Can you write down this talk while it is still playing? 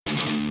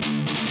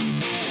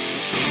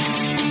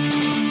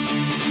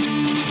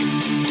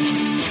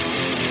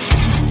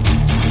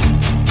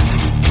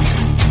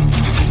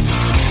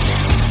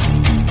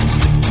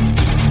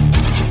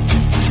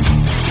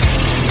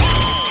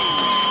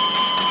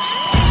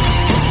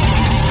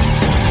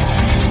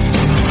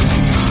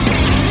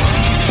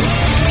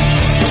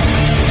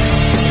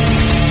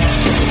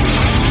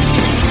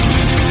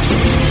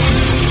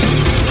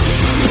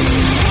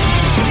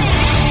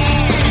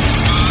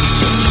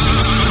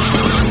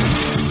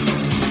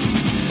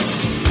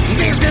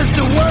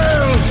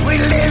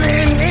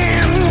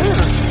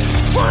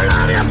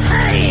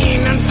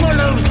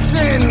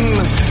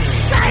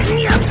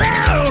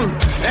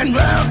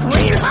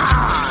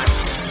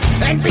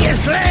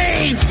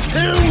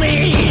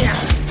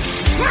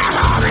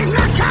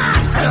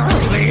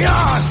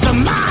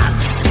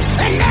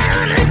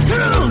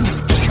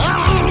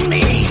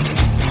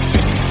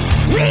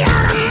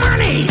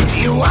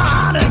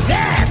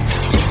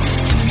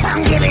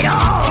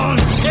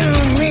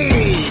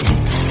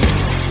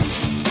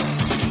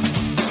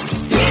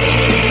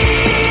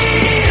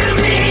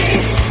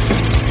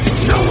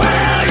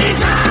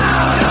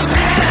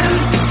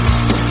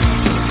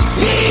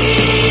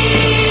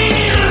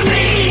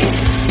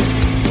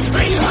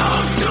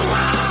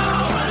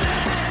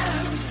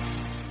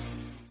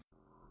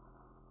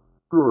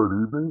Good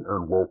evening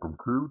and welcome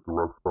to the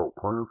Rustbelt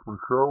Klansman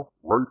show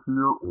right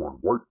here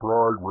on White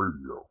Pride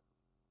Radio.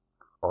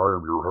 I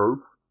am your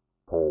host,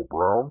 Paul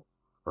Brown,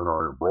 and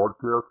I am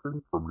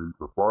broadcasting from beneath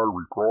the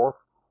fiery cross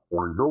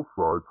on a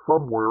hillside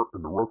somewhere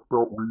in the Rust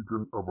Belt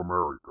region of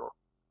America.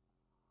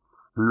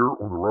 Here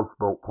on the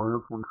Rustbelt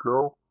Klansman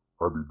show,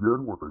 I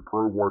begin with a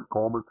pro-white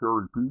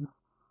commentary piece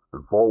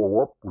and follow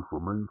up with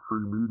some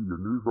mainstream media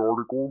news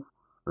articles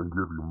and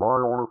give you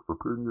my honest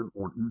opinion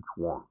on each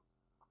one.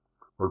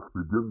 Let's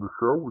begin the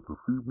show with this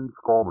evening's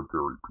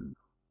commentary piece.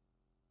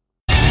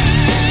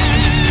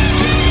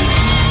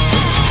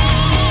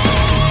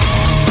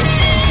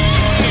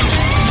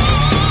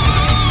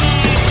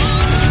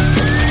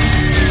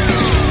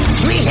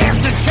 We have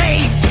the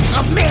taste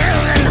of milk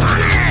and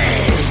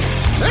honey,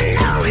 and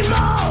no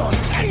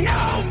remorse and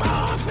no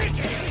more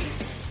pity.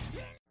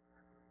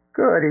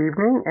 Good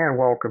evening and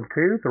welcome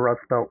to the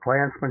Rustbelt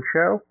Klansman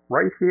show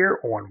right here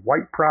on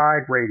White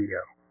Pride Radio.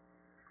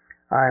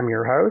 I am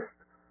your host,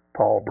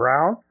 Paul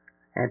Brown,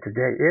 and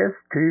today is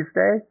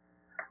Tuesday,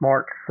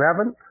 March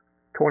 7th,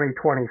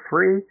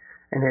 2023,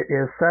 and it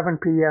is 7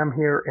 p.m.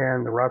 here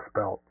in the Rust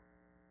Belt.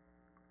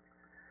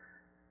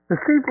 This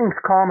evening's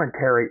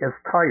commentary is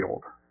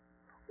titled,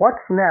 What's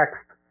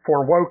Next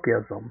for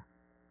Wokeism?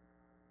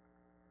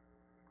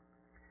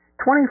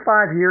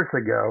 25 years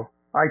ago,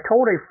 I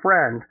told a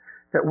friend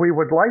that we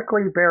would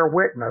likely bear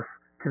witness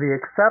to the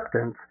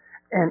acceptance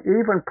and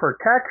even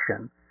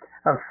protection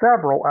of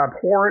several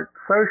abhorrent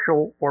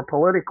social or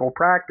political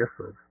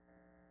practices.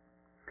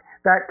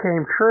 That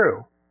came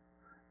true,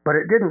 but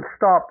it didn't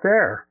stop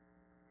there.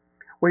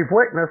 We've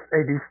witnessed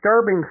a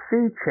disturbing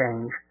sea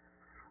change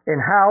in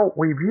how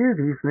we view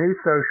these new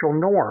social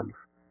norms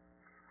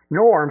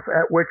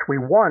at which we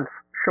once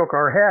shook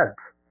our heads.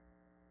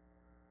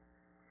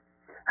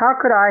 How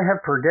could I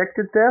have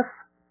predicted this?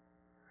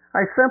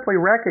 I simply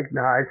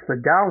recognized the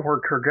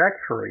downward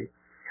trajectory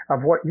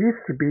of what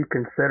used to be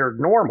considered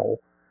normal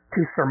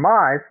to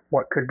surmise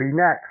what could be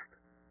next.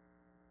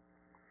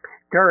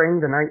 During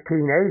the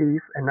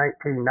 1980s and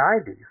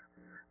 1990s,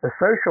 the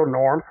social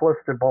norms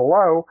listed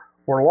below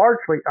were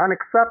largely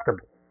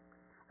unacceptable.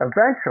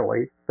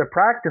 Eventually, the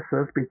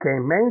practices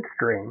became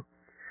mainstream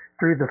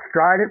through the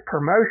strident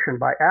promotion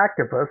by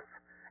activists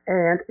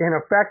and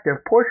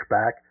ineffective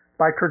pushback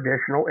by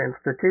traditional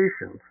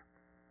institutions.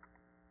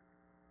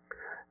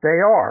 They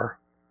are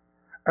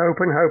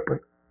open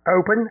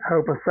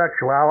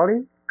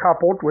homosexuality,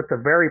 coupled with the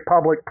very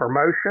public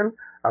promotion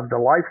of the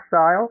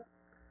lifestyle,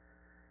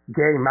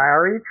 gay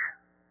marriage,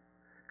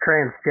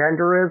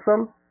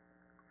 transgenderism,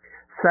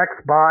 sex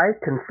by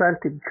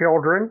consenting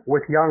children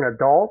with young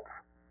adults,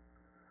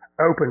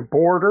 open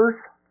borders,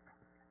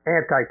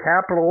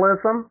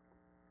 anti-capitalism,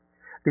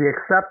 the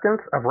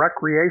acceptance of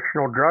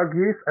recreational drug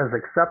use as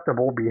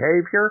acceptable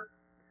behavior,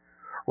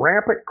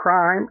 rampant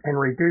crime and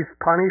reduced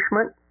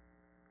punishment,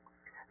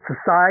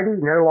 society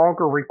no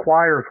longer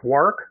requires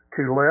work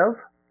to live,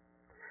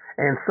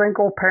 and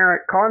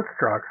single-parent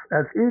constructs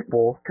as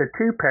equal to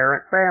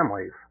two-parent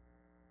families.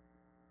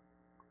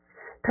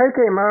 Take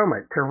a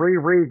moment to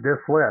reread this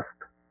list.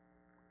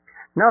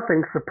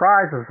 Nothing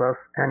surprises us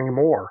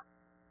anymore.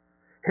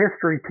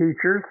 History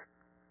teaches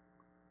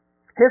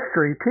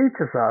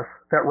us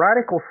that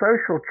radical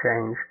social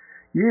change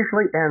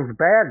usually ends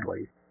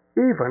badly,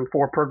 even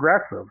for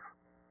progressives.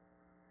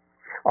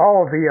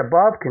 All of the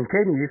above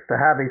continues to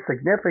have a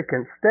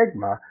significant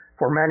stigma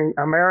for many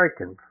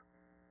Americans.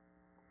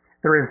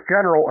 There is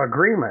general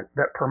agreement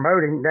that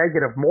promoting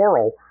negative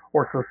moral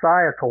or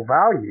societal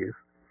values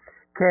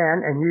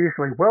can and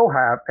usually will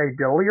have a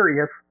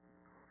deleterious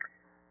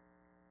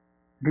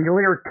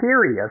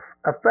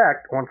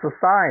effect on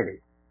society.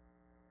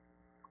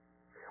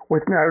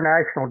 With no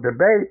national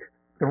debate,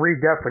 the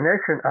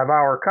redefinition of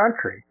our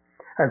country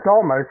has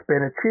almost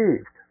been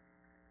achieved.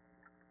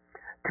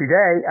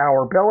 Today,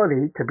 our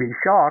ability to be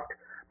shocked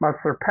must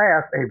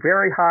surpass a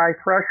very high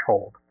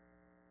threshold.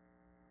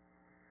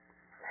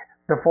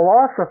 The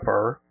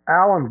philosopher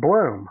Alan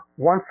Bloom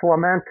once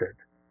lamented,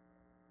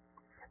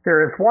 "There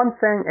is one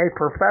thing a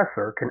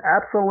professor can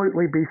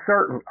absolutely be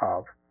certain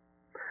of.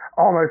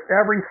 Almost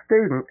every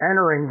student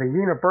entering the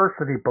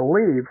university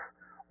believes,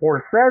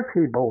 or says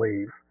he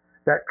believes,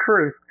 that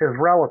truth is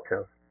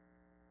relative."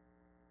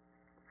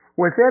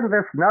 Within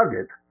this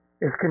nugget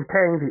is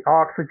contained the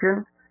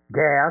oxygen,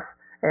 gas,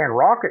 and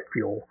rocket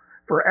fuel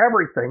for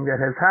everything that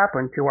has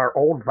happened to our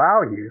old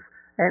values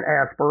and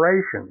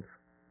aspirations.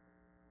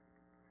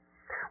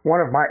 One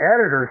of my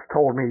editors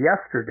told me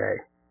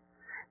yesterday,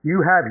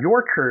 "You have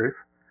your truth,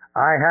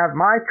 I have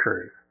my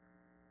truth."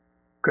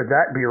 Could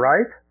that be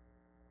right?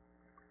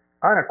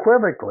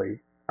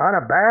 Unequivocally,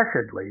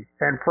 unabashedly,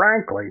 and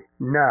frankly,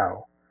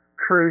 no.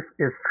 Truth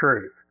is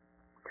truth.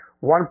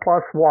 1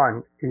 +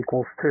 1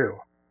 = 2.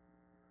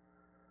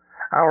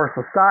 Our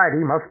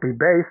society must be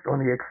based on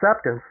the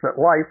acceptance that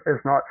life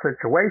is not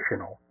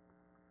situational.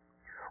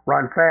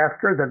 Run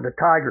faster than the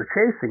tiger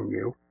chasing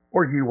you,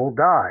 or you will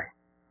die.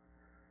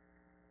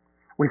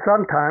 We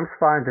sometimes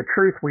find the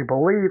truth we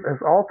believe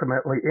is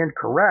ultimately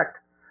incorrect,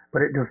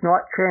 but it does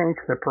not change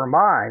the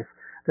premise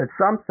that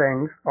some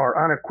things are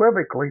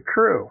unequivocally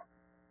true.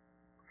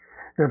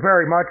 They're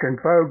very much in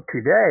vogue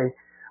today.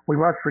 We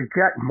must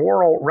reject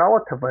moral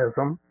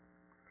relativism.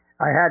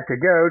 I had to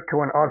go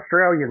to an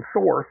Australian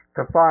source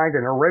to find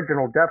an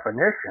original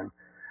definition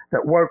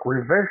that woke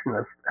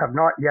revisionists have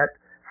not yet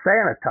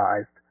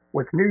sanitized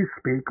with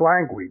newspeak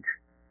language.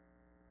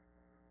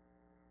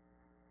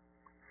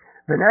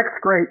 The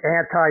next great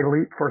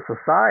anti-leap for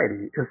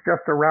society is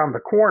just around the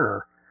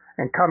corner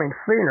and coming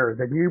sooner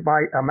than you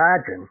might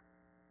imagine.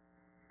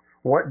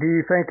 What do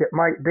you think it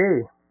might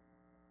be?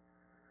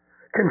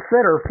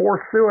 Consider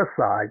forced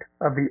suicide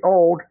of the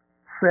old,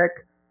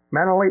 sick,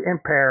 mentally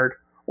impaired,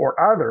 or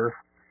others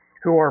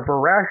who are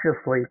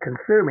voraciously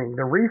consuming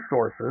the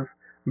resources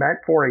meant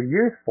for a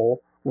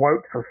youthful,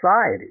 woke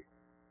society.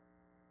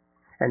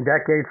 In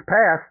decades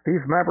past,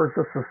 these members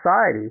of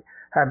society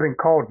have been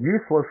called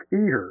useless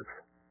eaters.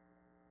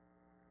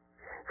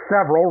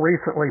 Several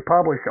recently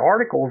published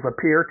articles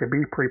appear to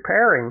be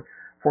preparing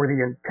for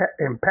the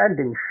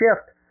impending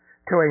shift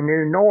to a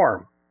new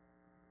norm,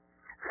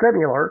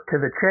 similar to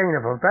the chain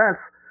of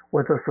events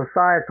with the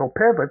societal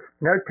pivots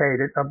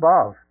notated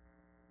above.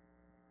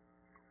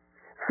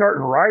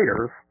 Certain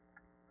writers,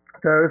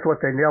 those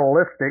with a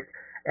nihilistic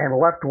and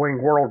left-wing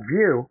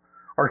worldview,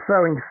 are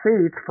sowing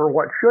seeds for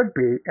what should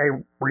be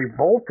a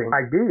revolting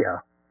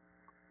idea: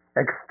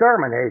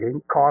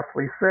 exterminating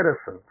costly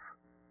citizens.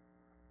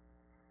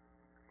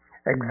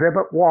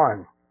 Exhibit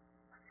 1.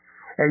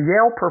 A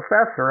Yale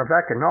professor of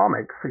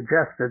economics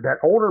suggested that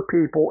older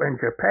people in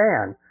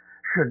Japan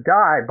should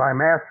die by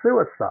mass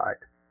suicide.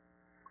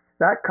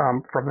 That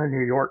comes from the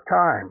New York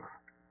Times.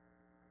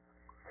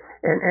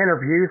 In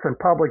interviews and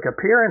public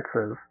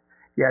appearances,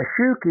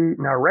 Yasuki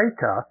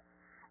Narita,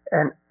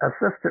 an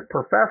assistant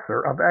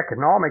professor of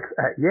economics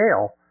at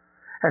Yale,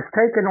 has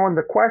taken on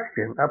the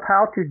question of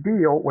how to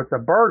deal with the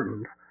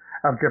burdens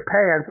of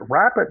Japan's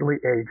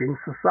rapidly aging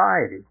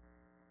society.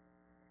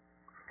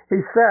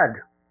 He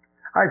said,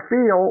 "I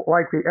feel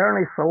like the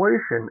only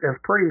solution is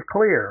pretty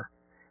clear,"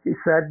 he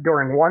said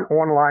during one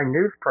online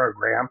news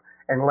program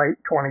in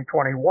late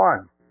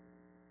 2021.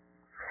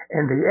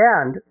 In the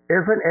end,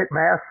 isn't it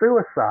mass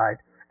suicide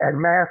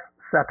and mass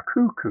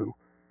seppuku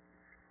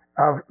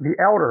of the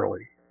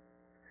elderly?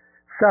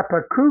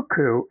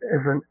 Seppuku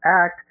is an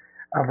act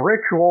of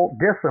ritual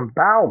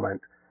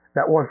disembowelment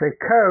that was a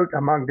code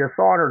among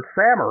dishonored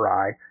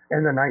samurai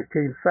in the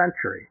 19th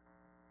century.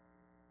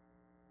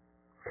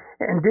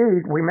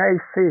 Indeed, we may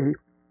see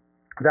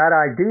that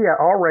idea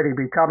already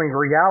becoming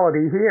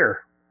reality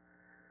here.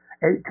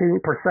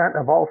 18%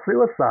 of all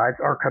suicides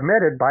are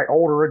committed by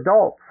older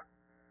adults.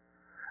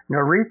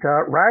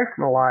 Narita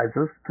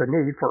rationalizes the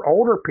need for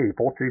older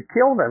people to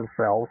kill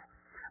themselves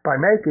by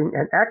making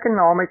an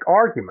economic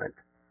argument,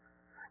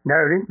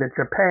 noting that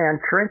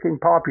Japan's shrinking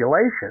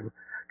population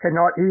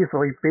cannot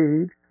easily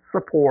feed,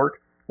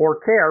 support, or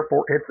care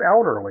for its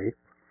elderly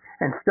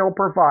and still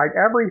provide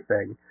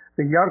everything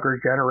the younger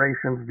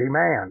generations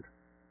demand.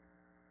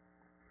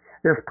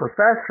 This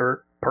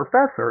professor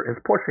is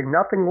pushing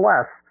nothing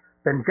less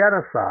than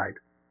genocide.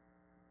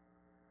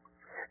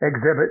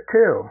 Exhibit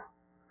 2.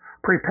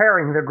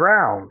 Preparing the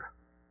ground.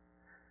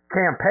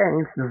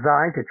 Campaigns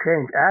designed to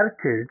change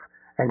attitudes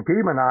and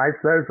demonize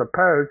those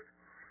opposed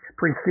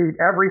precede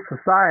every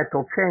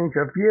societal change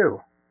of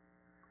view.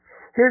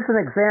 Here's an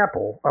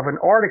example of an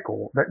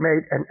article that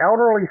made an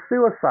elderly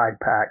suicide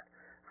pact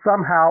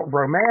somehow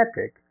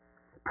romantic,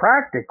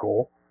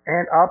 practical,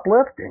 and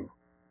uplifting.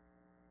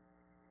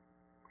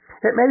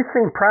 It may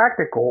seem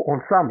practical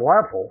on some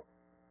level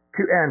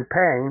to end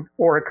pain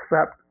or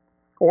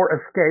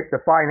escape the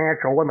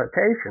financial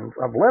limitations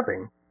of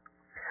living,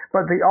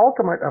 but the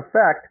ultimate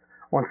effect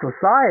on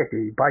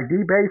society by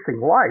debasing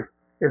life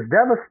is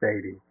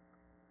devastating.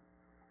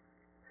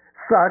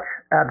 Such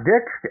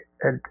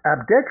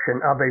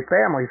abdiction of a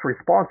family's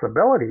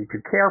responsibility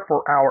to care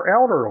for our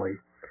elderly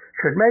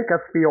should make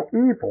us feel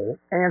evil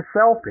and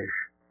selfish.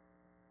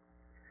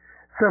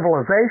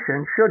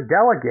 Civilization should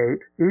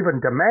delegate, even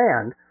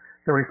demand,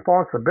 the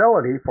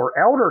responsibility for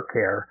elder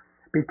care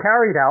be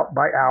carried out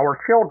by our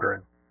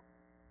children.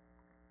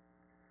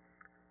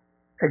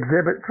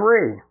 Exhibit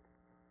 3.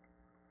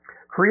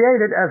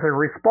 Created as a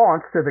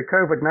response to the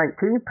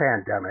COVID-19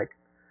 pandemic,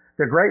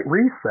 the Great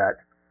Reset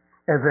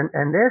is an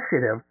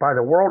initiative by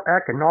the World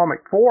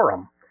Economic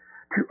Forum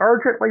to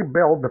urgently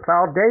build the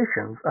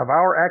foundations of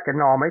our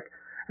economic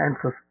and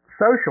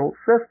social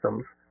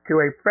systems to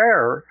a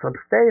fairer,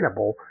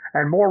 sustainable,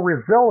 and more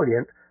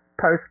resilient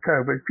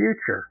post-COVID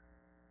future.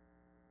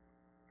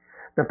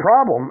 The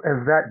problem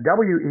is that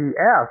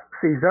WEF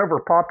sees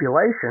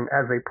overpopulation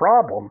as a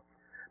problem,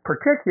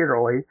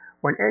 particularly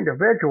when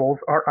individuals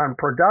are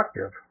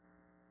unproductive.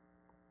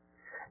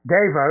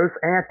 Davos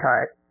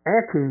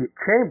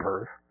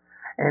anti-chambers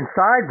and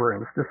side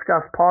rooms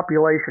discuss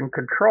population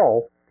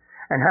control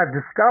and have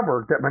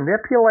discovered that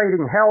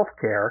manipulating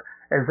healthcare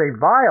is a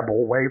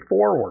viable way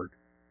forward.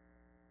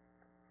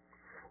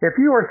 If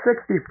you are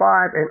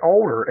 65 and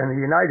older in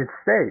the United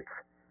States,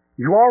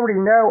 you already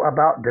know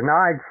about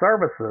denied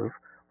services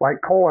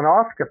like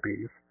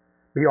colonoscopies,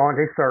 beyond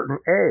a certain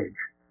age.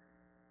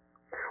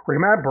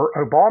 Remember,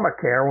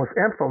 Obamacare was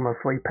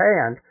infamously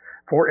panned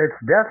for its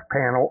death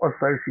panel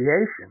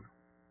association.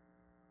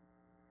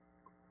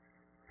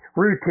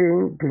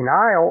 Routine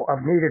denial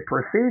of needed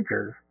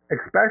procedures,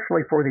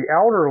 especially for the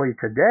elderly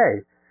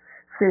today,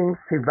 seems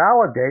to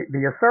validate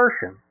the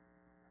assertion.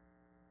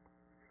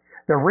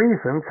 The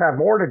reasons have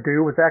more to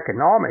do with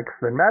economics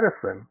than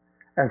medicine,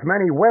 as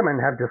many women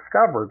have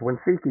discovered when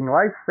seeking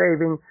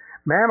life-saving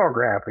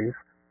mammographies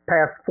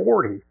past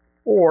 40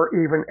 or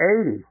even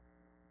 80.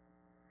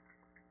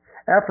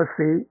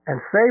 Efficacy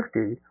and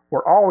safety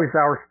were always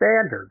our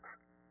standards.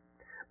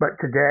 But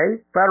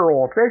today,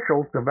 federal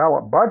officials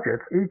develop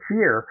budgets each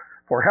year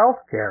for health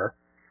care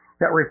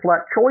that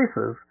reflect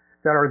choices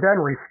that are then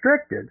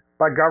restricted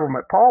by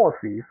government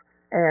policies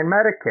and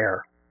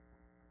Medicare.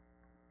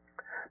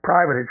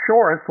 Private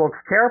insurance looks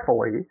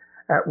carefully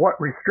at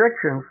what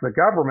restrictions the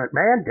government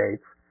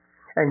mandates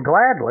and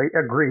gladly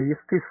agrees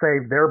to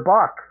save their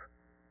bucks.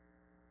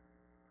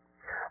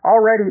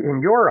 Already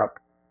in Europe,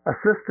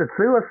 assisted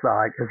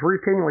suicide is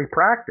routinely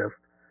practiced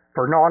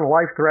for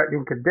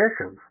non-life-threatening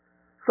conditions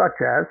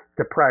such as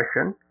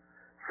depression,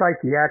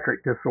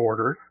 psychiatric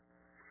disorders,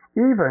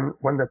 even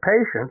when the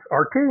patients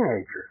are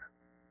teenagers.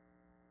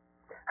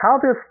 How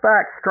this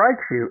fact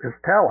strikes you is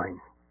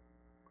telling.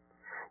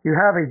 You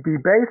have a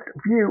debased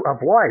view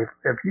of life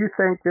if you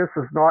think this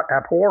is not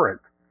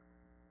abhorrent.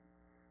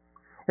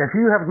 If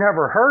you have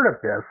never heard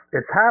of this,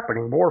 it's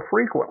happening more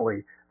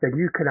frequently than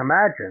you can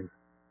imagine.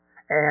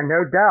 And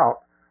no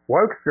doubt,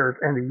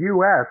 wokesters in the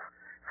U.S.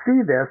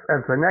 see this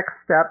as the next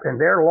step in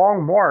their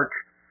long march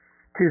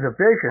to the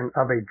vision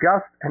of a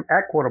just and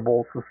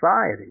equitable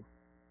society.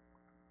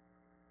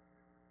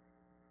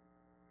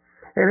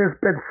 It has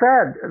been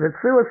said that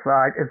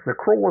suicide is the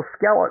cruelest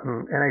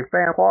skeleton in a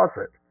fan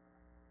closet.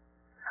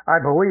 I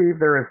believe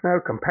there is no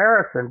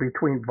comparison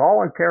between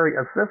voluntary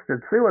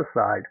assisted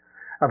suicide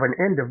of an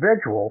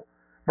individual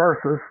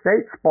versus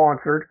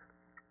state-sponsored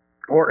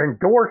or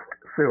endorsed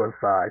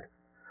suicide,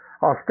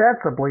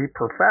 ostensibly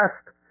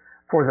professed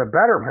for the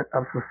betterment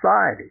of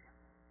society.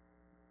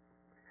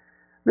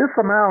 This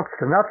amounts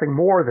to nothing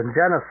more than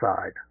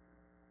genocide.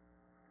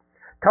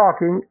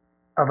 Talking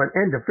of an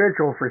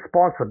individual's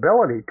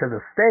responsibility to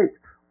the state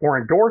or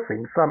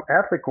endorsing some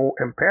ethical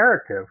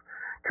imperative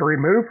to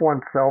remove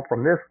oneself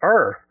from this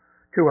earth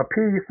to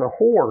appease the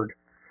horde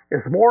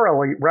is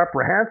morally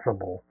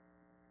reprehensible.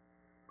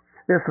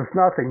 This is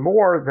nothing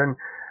more than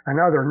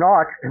another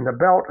notch in the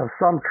belt of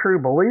some true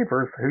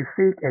believers who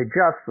seek a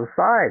just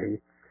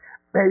society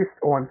based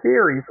on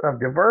theories of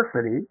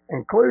diversity,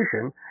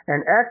 inclusion,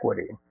 and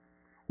equity,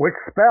 which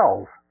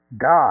spells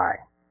die.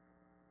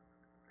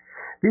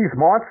 These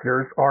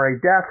monsters are a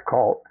death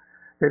cult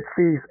that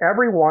sees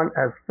everyone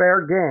as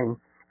fair game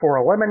for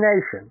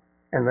elimination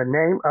in the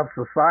name of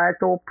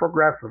societal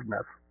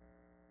progressiveness.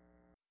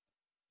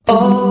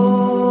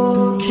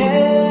 Oh,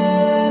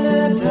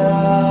 Canada,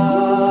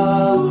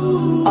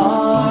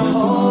 our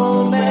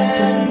home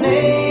and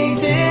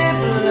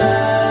native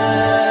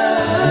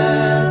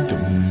land,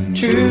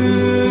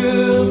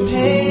 true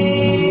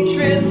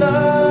patriot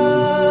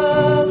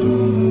love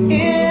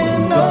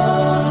in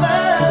all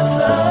that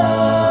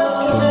sons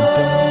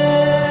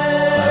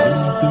command,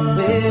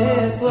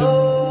 with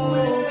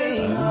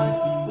glowing hearts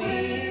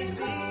we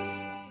see.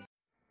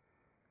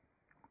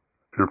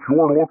 If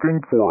you're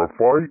looking for a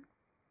fight,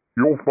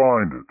 you'll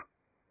find it.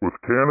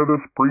 With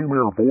Canada's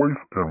premier voice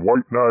in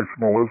white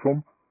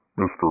nationalism,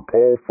 Mr.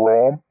 Paul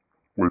Fromm,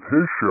 with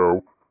his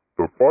show,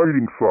 The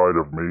Fighting Side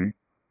of Me,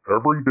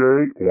 every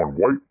day on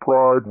White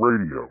Pride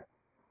Radio,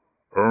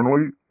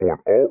 only on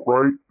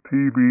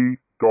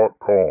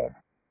altrighttv.com.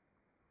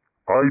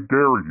 I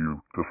dare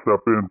you to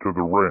step into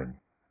the ring.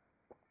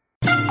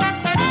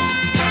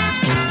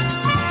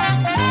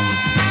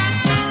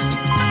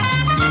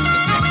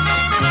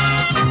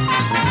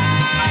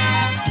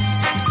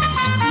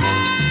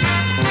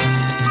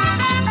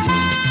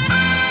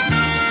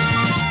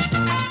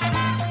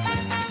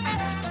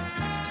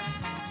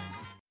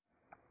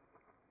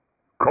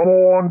 Come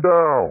on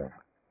down.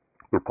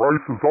 The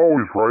price is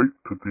always right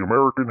at the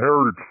American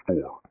Heritage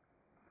Store.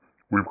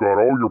 We've got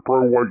all your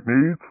pro-white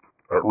needs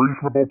at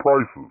reasonable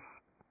prices.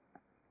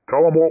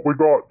 Tell them what we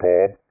got,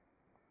 Bob.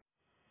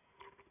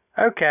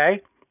 Okay,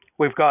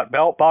 we've got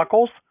belt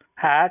buckles,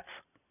 hats,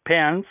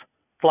 pins,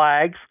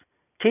 flags,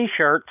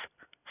 t-shirts,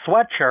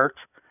 sweatshirts,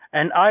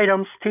 and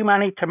items too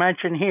many to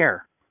mention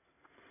here.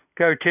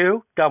 Go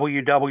to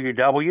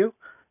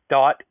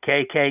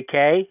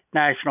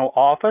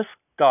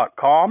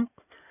www.kkknationaloffice.com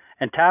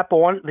and tap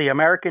on the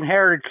American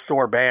Heritage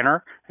Store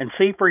banner and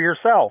see for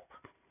yourself.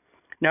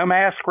 No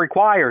mask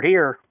required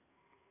here.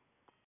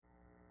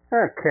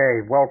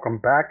 Okay, welcome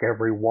back,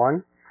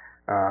 everyone.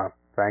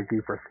 Thank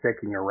you for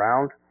sticking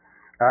around.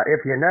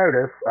 If you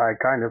notice, I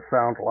kind of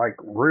sound like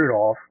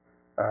Rudolph,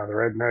 the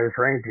red-nosed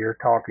reindeer,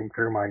 talking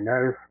through my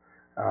nose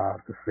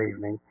this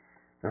evening.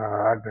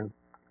 I've been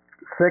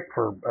sick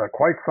for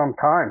quite some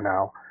time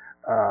now,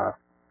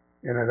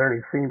 and it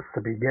only seems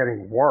to be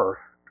getting worse.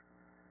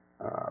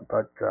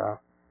 But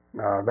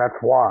That's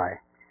why.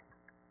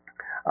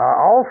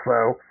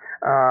 Also,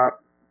 I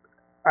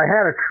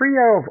had a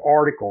trio of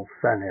articles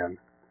sent in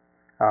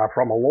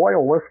from a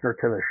loyal listener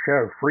to the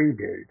show, Free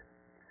Dude.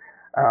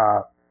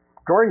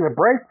 During the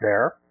break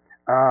there,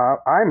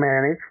 I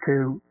managed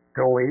to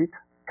delete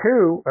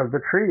two of the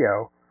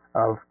trio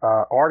of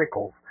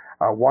articles.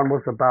 One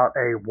was about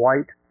a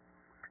white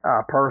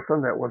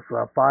person that was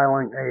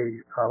filing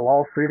a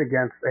lawsuit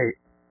against a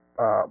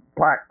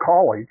black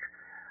college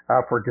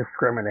for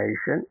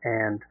discrimination,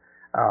 and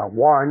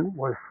one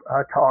was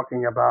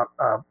talking about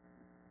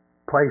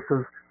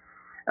places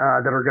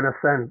that are going to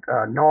send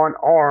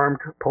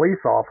non-armed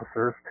police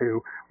officers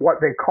to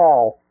what they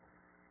call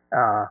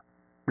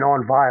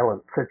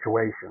non-violent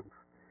situations.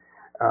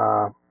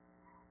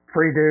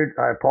 Free Dude,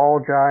 I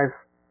apologize.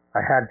 I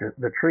had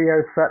the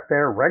trio set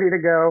there, ready to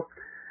go.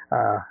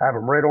 Have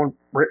them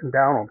written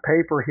down on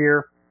paper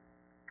here.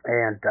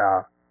 And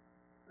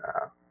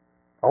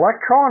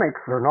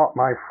electronics are not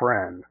my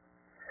friend.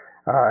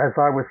 As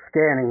I was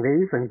scanning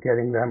these and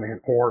getting them in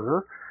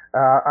order,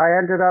 I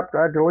ended up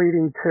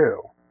deleting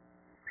two.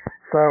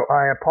 So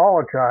I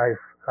apologize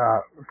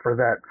for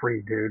that,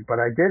 Free Dude, but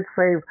I did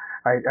save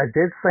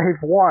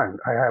one.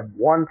 I have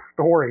one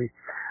story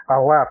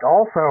left.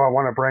 Also, I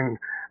want to bring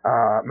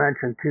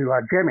mention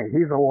to Jimmy.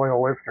 He's a loyal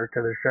listener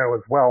to the show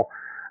as well.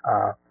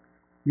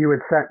 You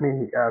had sent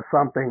me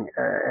something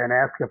and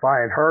asked if I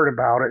had heard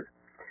about it,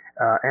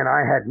 and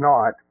I had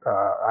not.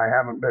 I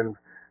haven't been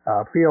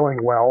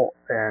feeling well,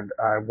 and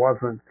I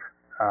wasn't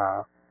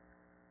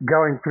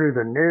going through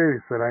the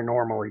news that I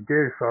normally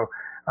do, so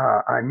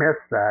I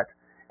missed that,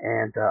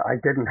 and I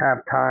didn't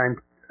have time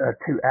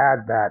to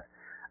add that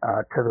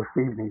to this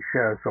evening's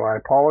show. So I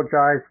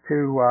apologize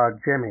to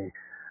Jimmy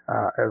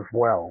as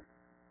well.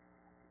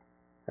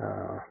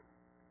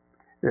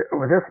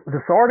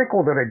 This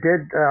article that I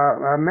did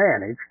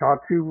manage,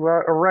 not to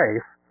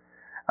erase,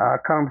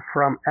 comes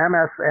from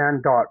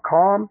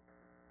MSN.com.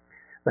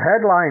 The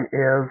headline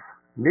is,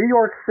 New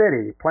York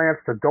City plans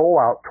to dole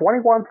out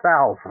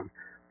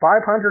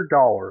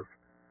 $21,500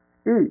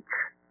 each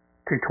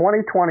to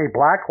 2020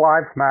 Black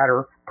Lives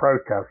Matter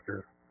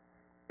protesters.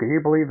 Can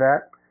you believe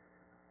that?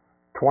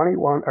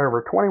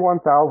 Over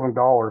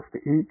 $21,000 to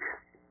each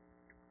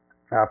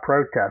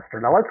protester.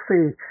 Now let's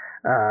see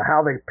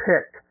how they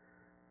picked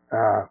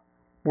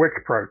which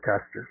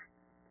protesters.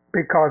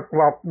 Because,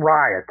 well,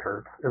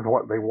 rioters is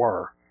what they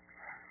were.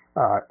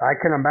 I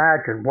can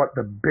imagine what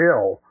the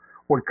bill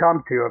would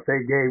come to if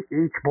they gave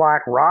each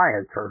black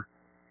rioter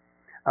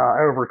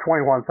over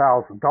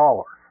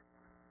 $21,000.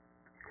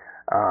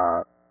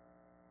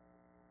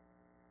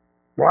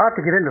 We'll have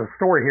to get into the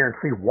story here and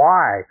see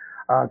why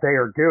they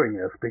are doing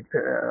this.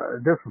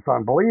 This is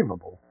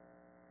unbelievable.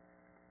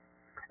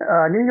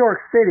 New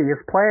York City is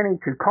planning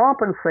to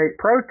compensate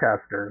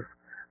protesters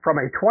from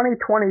a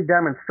 2020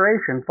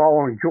 demonstration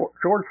following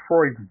George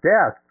Floyd's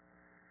death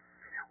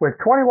with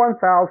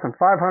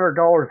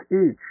 $21,500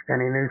 each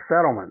in a new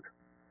settlement.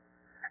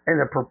 In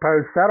the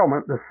proposed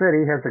settlement, the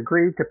city has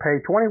agreed to pay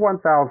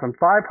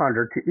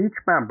 $21,500 to each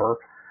member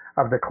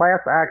of the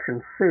class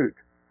action suit,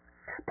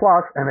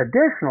 plus an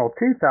additional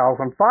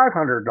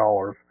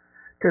 $2,500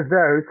 to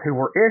those who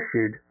were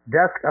issued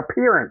desk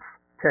appearance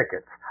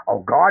tickets. Oh,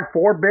 God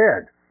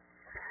forbid.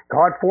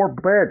 God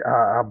forbid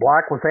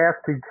Black was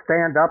asked to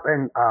stand up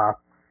and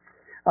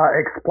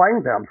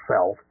explain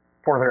themselves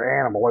for their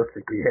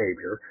animalistic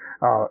behavior.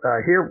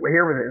 Here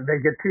they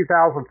get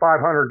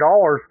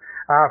 $2,500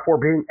 for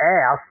being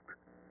asked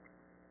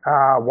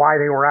why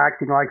they were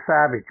acting like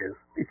savages.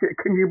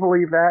 Can you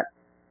believe that?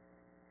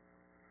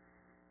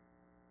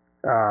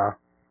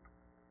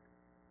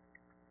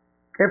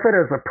 If it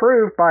is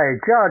approved by a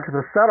judge,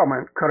 the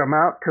settlement could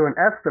amount to an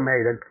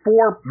estimated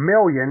 $4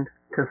 million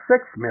to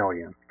 $6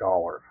 million.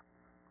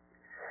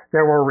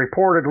 There were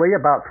reportedly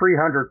about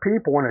 300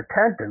 people in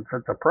attendance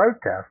at the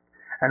protest,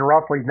 and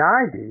roughly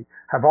 90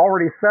 have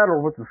already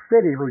settled with the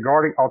city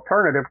regarding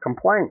alternative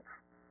complaints.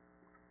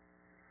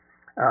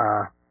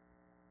 The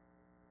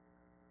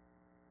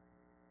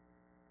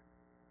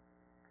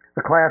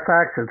class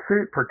action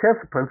suit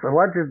participants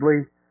alleged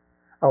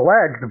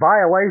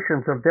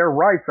violations of their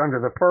rights under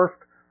the First,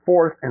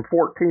 Fourth, and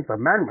 14th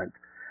Amendments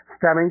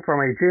stemming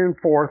from a June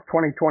 4th,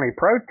 2020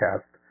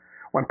 protest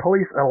when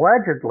police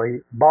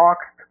allegedly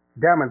boxed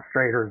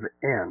demonstrators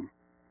in.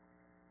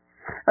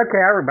 Okay,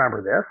 I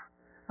remember this.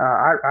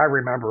 I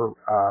remember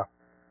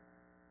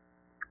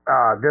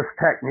this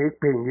technique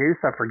being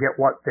used. I forget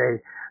what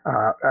they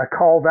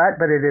call that,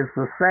 but it is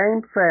the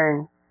same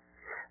thing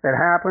that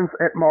happens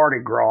at Mardi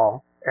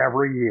Gras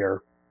every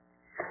year.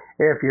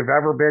 If you've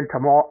ever been to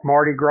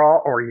Mardi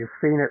Gras or you've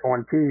seen it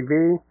on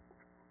TV,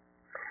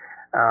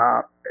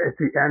 at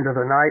the end of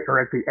the night or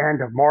at the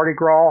end of Mardi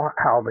Gras,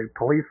 how the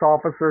police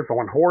officers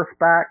on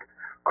horseback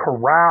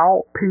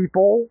corral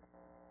people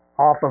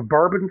off of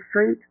Bourbon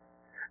Street.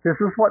 This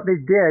is what they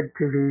did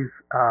to these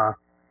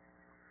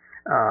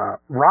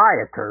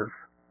rioters,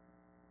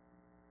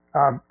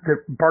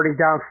 burning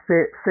down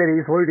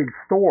cities, looting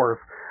stores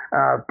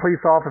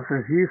Police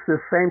officers use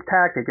this same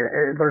tactic.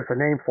 There's a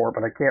name for it,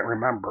 but I can't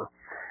remember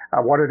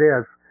what it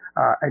is.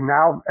 And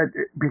now,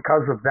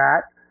 because of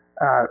that,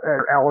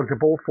 they're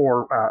eligible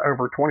for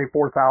over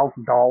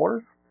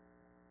 $24,000.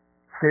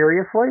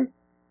 Seriously?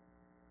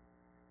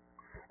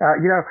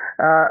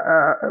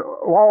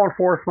 Law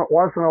enforcement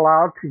wasn't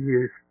allowed to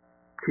use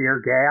tear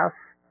gas,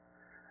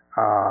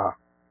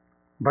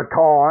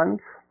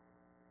 batons,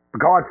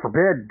 God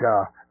forbid,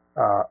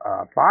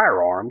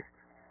 firearms,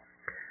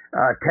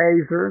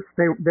 tasers.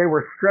 They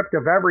were stripped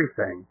of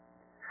everything.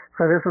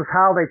 So this is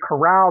how they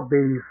corralled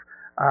these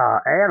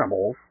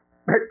animals.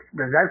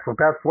 That's the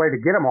best way to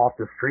get them off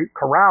the street.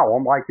 Corral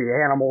them like the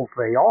animals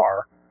they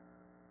are.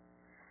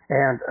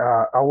 And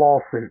a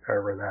lawsuit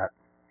over that.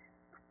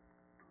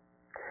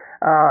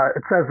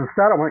 It says the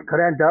settlement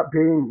could end up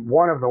being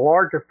one of the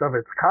largest of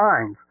its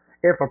kind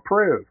if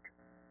approved.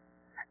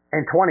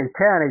 In 2010,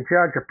 a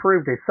judge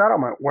approved a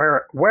settlement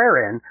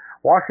wherein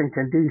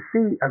Washington,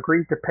 D.C.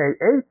 agreed to pay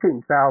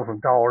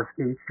 $18,000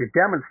 each to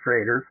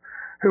demonstrators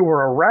who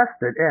were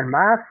arrested en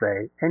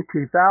masse in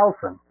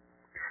 2000.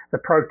 The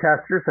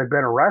protesters had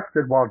been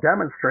arrested while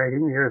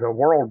demonstrating near the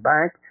World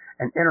Bank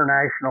and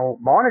International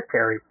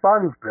Monetary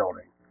Funds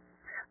building.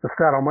 The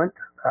settlement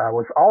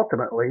was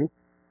ultimately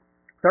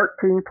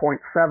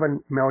 $13.7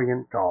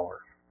 million. So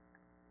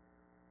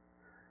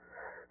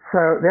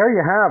there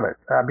you have it.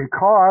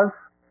 Because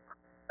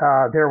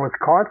there was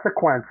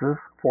consequences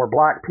for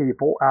black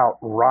people out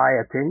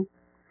rioting,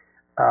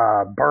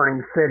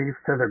 burning cities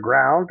to the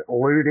ground,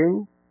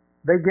 looting,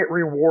 they get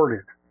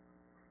rewarded.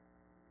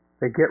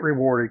 They get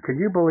rewarded. Can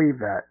you believe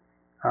that?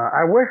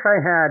 I wish I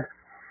had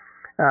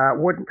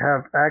wouldn't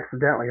have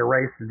accidentally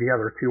erased the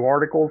other two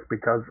articles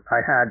because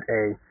I had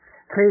a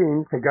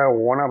theme to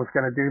go on. I was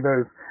going to do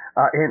those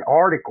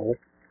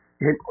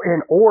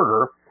in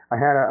order. I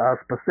had a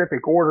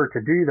specific order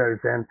to do those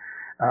in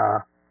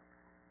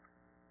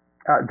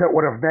that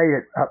would have made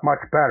it much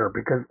better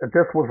because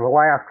this was the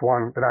last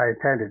one that I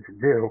intended to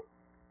do.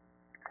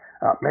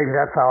 Maybe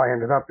that's how I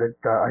ended up that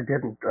I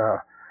didn't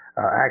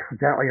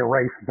accidentally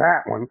erase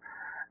that one.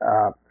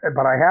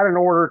 But I had an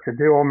order to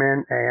do them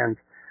in, and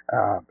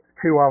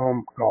two of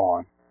them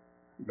gone.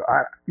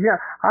 I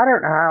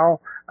don't know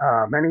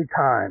how many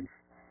times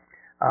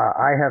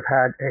I have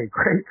had a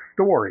great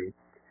story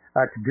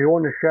to do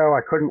on the show.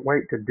 I couldn't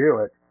wait to do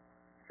it.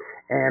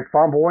 And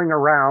fumbling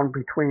around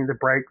between the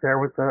break there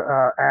with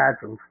the ads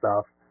and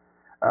stuff,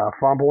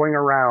 fumbling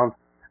around,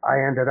 I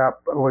ended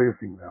up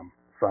losing them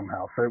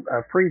somehow. So,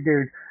 Free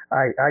Dude,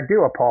 I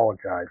do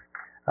apologize.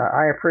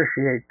 I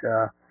appreciate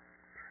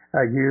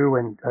you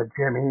and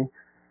Jimmy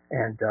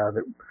and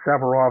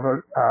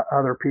several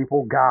other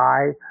people,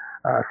 Guy,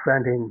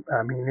 sending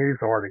me news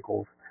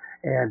articles.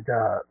 And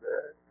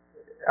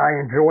I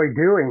enjoy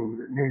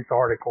doing news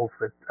articles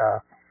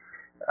that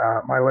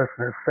my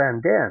listeners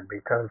send in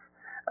because,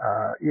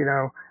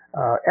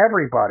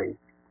 everybody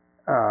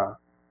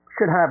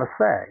should have a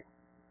say.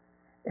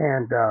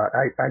 And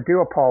I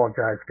do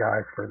apologize,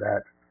 guys, for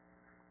that.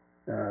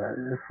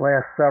 This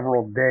last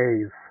several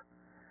days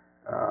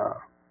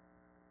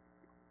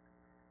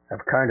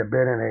have kind of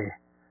been in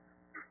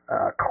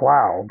a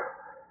cloud.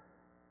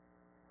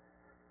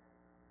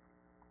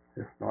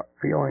 Just not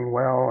feeling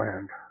well,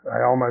 and I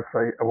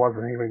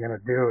wasn't even going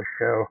to do a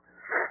show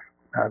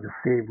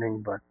this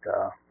evening, but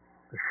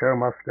the show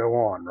must go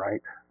on,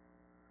 right?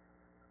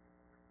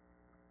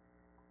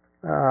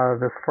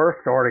 This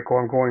first article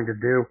I'm going to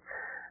do,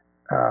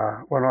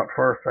 well, not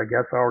first, I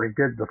guess I already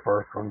did the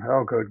first one.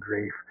 Oh, good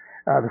grief.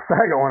 The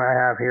second one I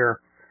have here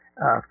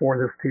for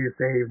this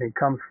Tuesday evening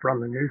comes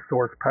from the news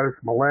source Post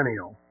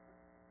Millennial.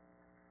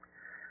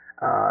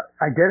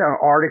 I did an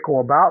article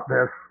about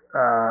this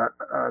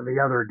the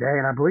other day,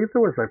 and I believe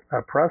there was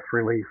a press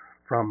release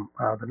from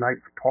the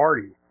night's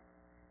party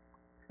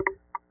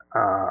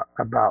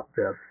about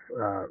this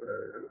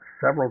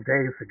several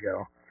days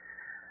ago.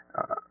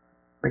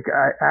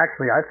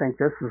 I think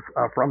this is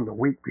from the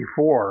week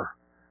before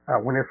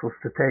when this was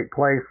to take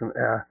place, and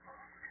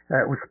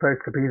it was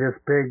supposed to be this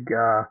big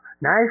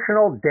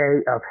National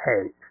Day of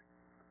Hate.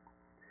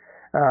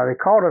 They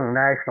called it a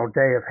National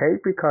Day of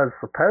Hate because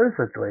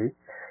supposedly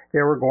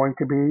there were going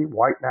to be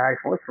white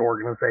nationalist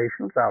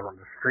organizations out on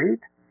the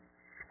street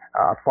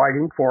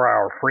fighting for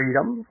our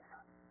freedoms.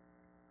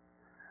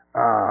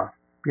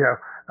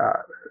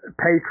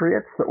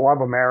 Patriots that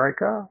love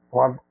America,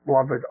 love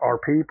our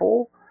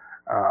people,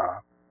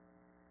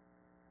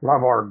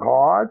 love our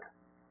God,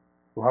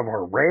 love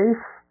our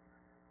race.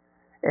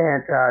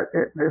 And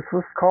this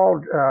was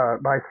called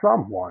by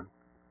someone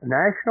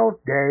National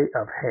Day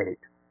of Hate.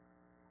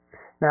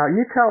 Now,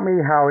 you tell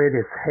me how it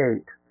is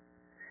hate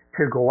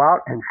to go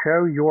out and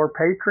show your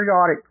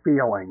patriotic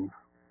feelings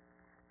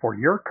for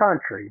your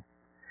country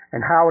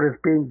and how it is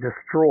being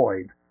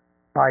destroyed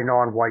by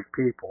non-white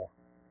people.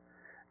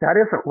 That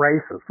isn't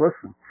racist.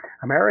 Listen,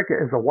 America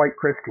is a white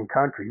Christian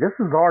country. This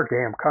is our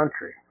damn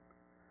country.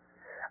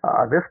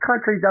 This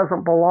country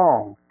doesn't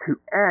belong to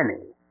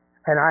any,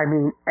 and I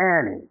mean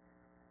any,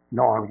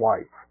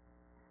 non-whites.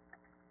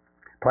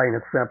 Plain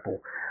and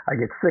simple. I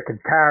get sick and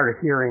tired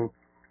of hearing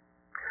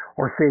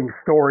or seeing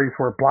stories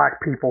where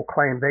black people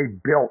claim they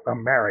built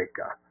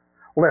America.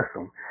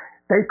 Listen,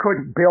 they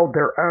couldn't build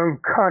their own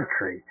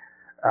country.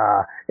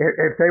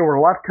 If they were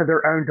left to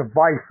their own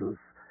devices,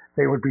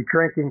 they would be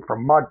drinking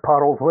from mud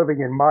puddles, living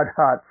in mud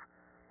huts,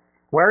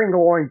 wearing the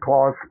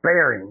loincloths,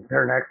 sparing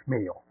their next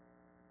meal.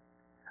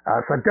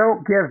 So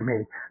don't give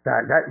me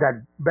that.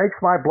 That makes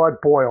my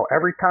blood boil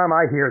every time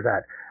I hear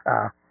that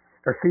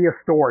or see a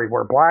story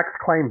where blacks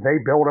claim they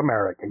built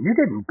America. You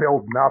didn't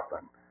build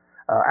nothing.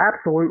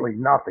 Absolutely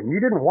nothing. You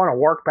didn't want to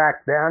work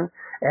back then,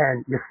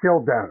 and you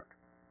still don't.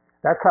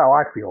 That's how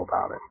I feel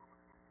about it.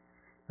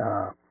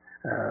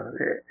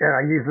 And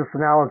I use this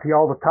analogy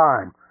all the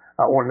time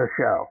on the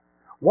show.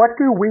 What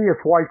do we as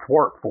whites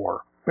work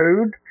for?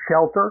 Food,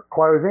 shelter,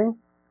 clothing?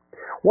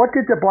 What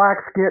did the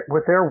blacks get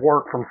with their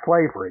work from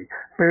slavery?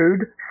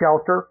 Food,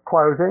 shelter,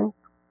 clothing?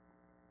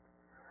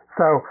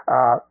 So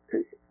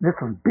this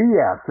is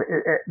BS.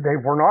 They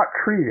were not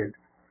treated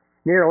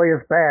nearly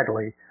as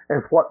badly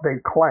as what they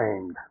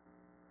claimed.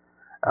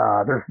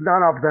 There's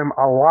none of them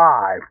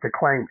alive to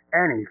claim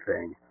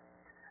anything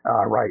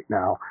right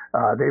now.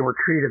 They were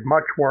treated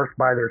much worse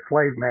by their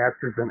slave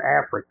masters in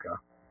Africa.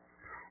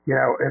 You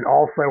know, and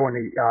also when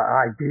the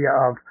idea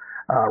of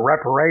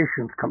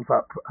reparations comes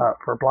up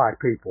for black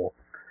people.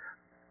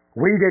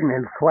 We didn't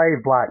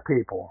enslave black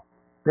people.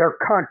 Their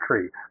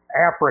country,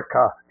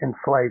 Africa,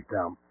 enslaved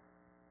them.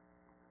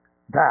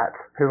 That's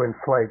who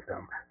enslaved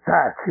them.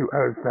 That's who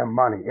owes them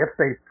money, if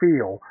they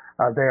feel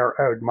they are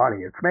owed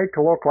money. It's made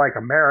to look like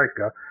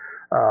America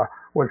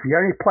was the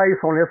only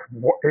place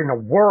in the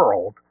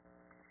world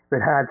that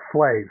had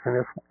slaves, and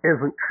this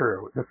isn't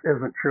true. This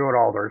isn't true at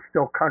all. There's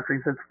still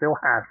countries that still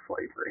have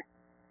slavery.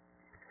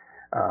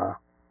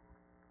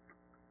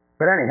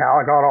 But anyhow,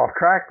 I got off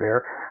track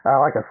there.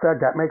 Like I said,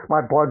 that makes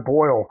my blood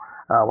boil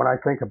when I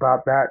think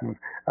about that. And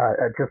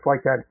just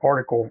like that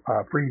article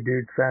Free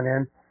Dude sent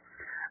in,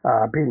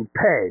 being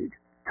paid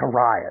to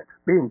riot,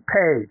 being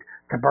paid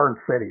to burn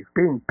cities,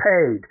 being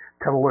paid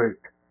to loot.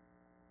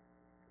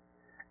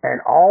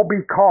 And all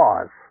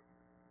because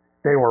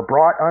they were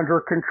brought under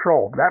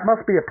control. That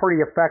must be a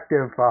pretty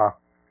effective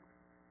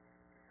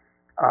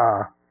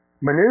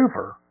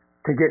maneuver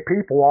to get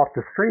people off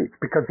the streets,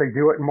 because they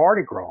do it in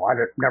Mardi Gras. I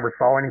never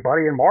saw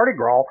anybody in Mardi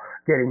Gras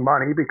getting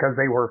money because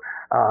they were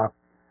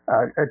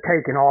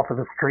taken off of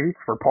the streets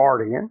for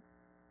partying.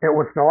 It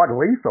was not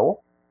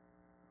lethal.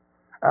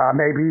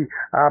 Maybe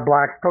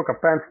blacks took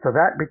offense to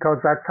that because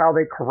that's how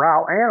they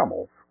corral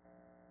animals.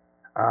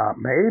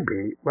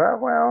 Maybe.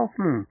 Well,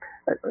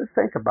 let's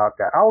think about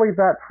that. I'll leave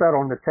that set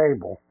on the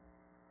table.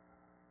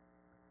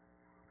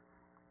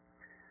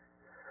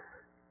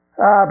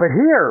 But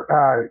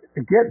here,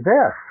 get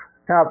this.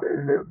 Now,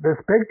 this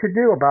big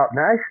to-do about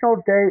National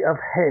Day of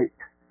Hate.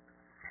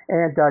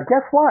 And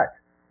guess what?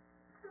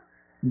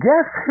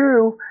 Guess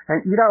who,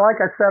 and you know,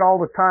 like I said all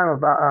the time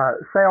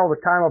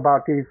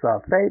about these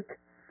fake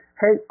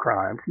hate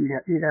crimes.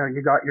 You know,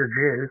 you got your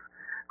Jews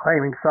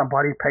claiming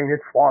somebody painted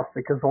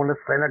swastikas on a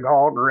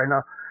synagogue or in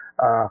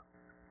a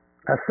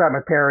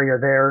cemetery of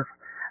theirs.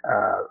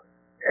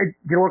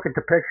 You look at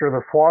the picture of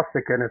the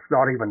swastika and it's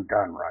not even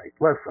done right.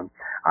 Listen,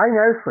 I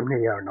know some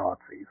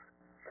neo-Nazis.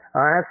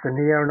 I have some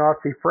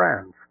neo-Nazi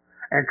friends.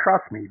 And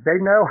trust me, they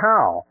know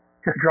how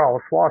to draw a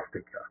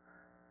swastika.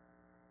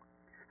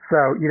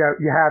 So, you know,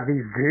 you have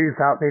these Jews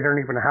out there, they don't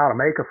even know how to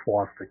make a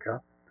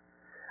swastika.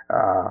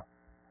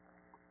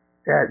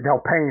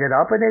 They'll paint it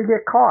up and they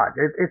get caught.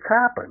 It's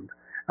happened.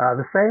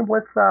 The same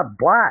with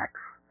blacks.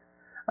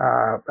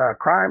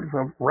 Crimes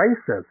of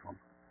racism.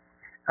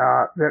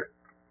 That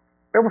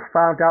it was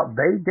found out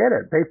they did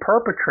it. They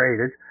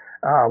perpetrated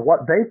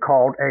what they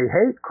called a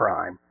hate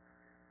crime.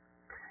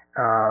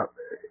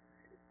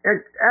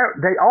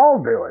 They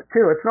all do it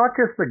too. It's not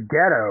just the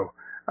ghetto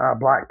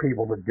black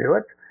people that do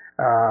it.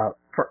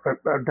 For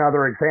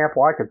another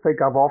example I could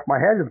think of off my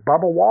head is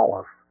Bubba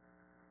Wallace.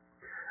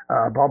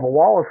 Bubba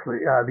Wallace,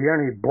 the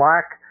only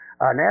black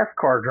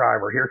NASCAR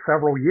driver here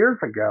several years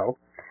ago.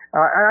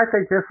 And I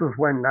think this is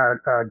when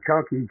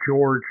Junkie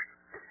George,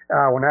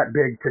 when that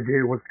big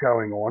to-do was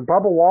going on.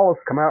 Bubba Wallace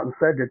come out and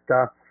said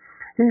that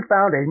he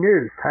found a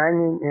noose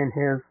hanging in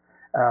his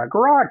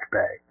garage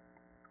bay.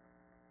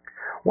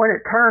 When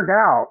it turned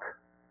out,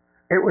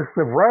 it was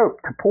the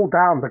rope to pull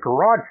down the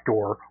garage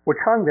door, which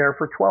hung there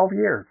for 12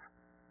 years.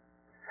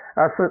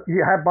 So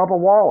you have Bubba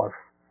Wallace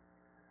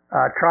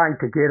trying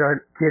to get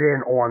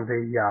in on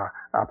the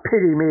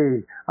pity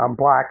me, I'm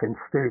black and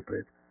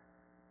stupid.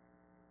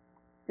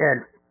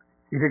 And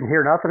you didn't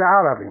hear nothing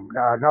out of him,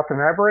 nothing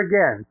ever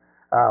again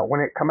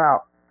when it come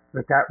out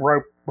that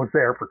rope was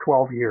there for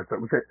 12 years. It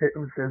was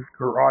his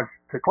garage,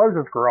 to close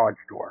his garage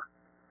door.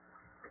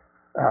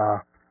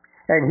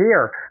 And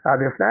here,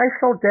 this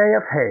National Day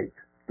of Hate,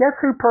 guess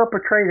who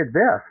perpetrated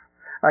this?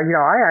 You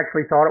know, I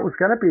actually thought it was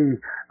going to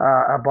be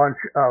a bunch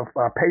of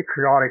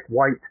patriotic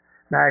white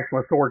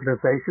nationalist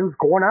organizations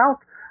going out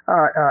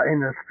in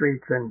the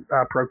streets and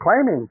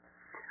proclaiming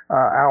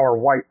our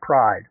white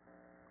pride.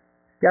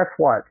 Guess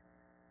what?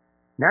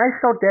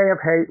 National Day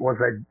of Hate was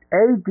a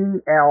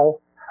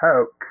ADL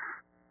hoax.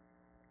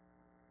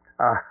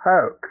 A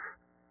hoax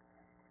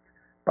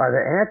by the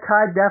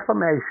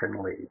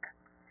Anti-Defamation League.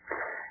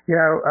 You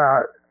know,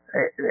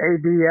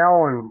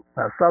 ADL and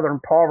Southern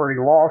Poverty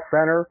Law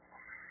Center,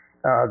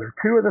 they're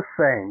two of the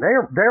same.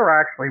 They're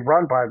actually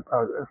run by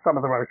some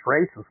of the most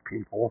racist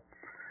people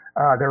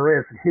there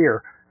is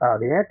here,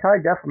 the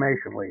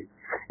Anti-Defamation League.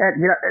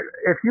 And you know,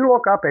 if you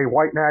look up a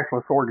white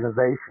nationalist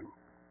organization,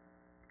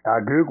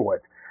 Google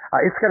it.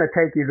 It's going to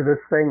take you to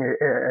this thing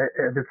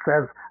that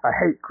says a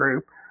hate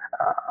group.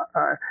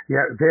 You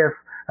know, this,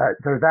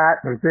 they're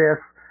that, they're this,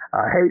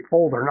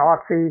 hateful, they're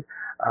Nazi,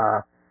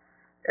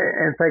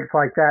 and things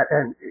like that.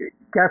 And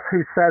guess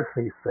who says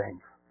these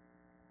things?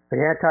 The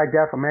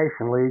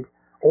Anti-Defamation League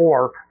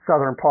or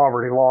Southern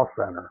Poverty Law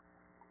Center.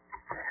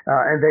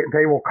 And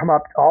they will come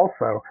up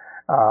also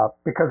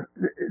because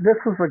this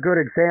is a good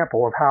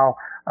example of how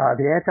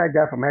the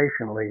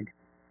Anti-Defamation League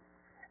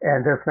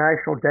and this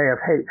National Day of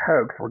Hate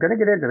hoax, we're going to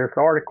get into this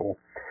article,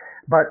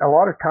 but a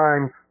lot of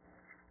times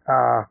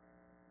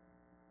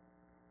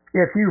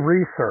if you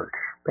research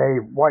a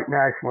white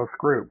nationalist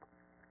group,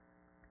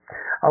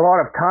 a lot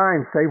of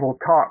times they will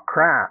talk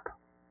crap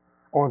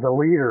on the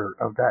leader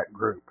of that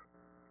group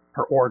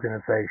or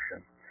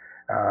organization.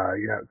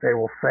 You know, they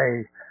will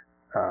say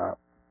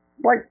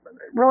like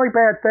really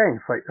bad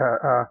things. Like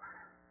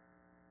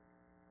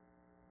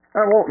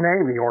I won't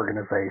name the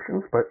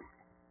organizations, but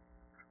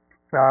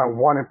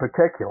one in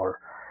particular,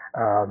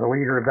 the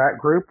leader of that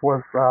group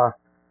was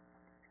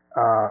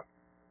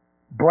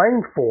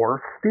blamed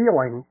for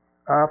stealing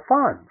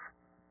funds.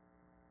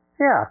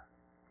 Yeah,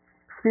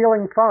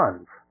 stealing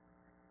funds.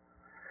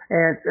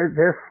 And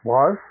this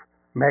was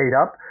made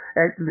up.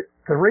 And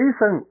the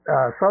reason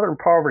Southern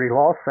Poverty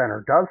Law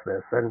Center does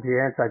this and the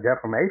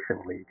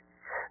Anti-Defamation League,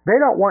 they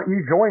don't want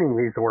you joining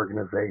these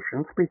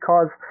organizations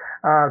because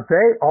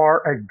they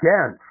are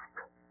against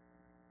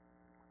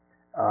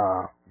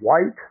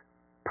white,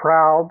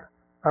 proud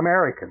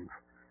Americans.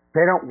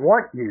 They don't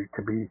want you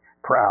to be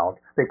proud.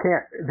 They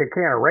can't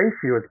erase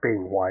you as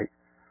being white.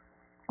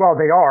 Well,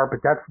 they are,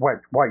 but that's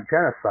what white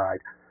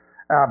genocide.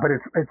 But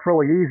it's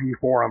really easy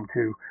for them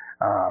to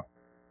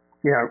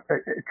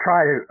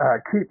try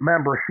to keep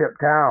membership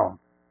down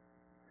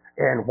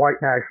in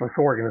white nationalist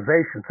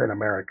organizations in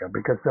America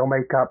because they'll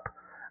make up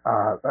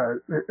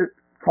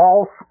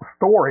false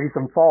stories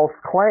and false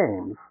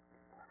claims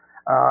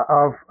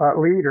of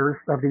leaders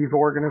of these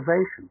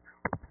organizations.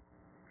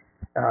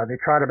 They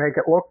try to make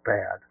it look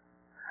bad.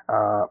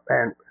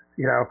 And,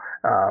 you know,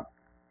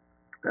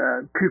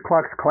 Ku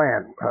Klux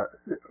Klan,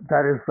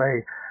 that is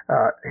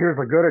here's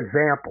a good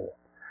example.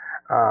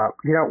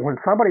 You know, when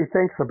somebody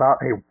thinks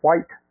about a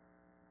white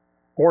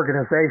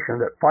organization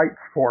that fights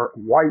for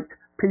white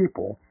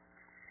people,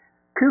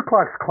 Ku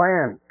Klux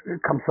Klan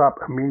comes up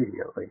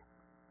immediately.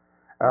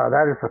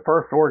 That is the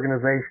first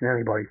organization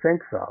anybody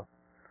thinks of.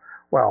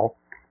 Well,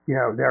 you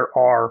know, there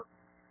are,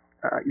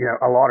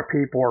 a lot of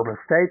people are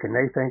mistaken.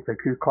 They think the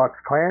Ku Klux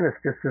Klan is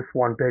just this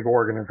one big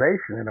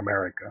organization in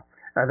America.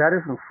 That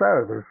isn't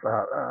so. There's,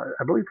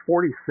 I believe,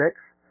 46.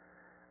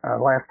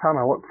 Last time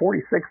I looked,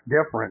 46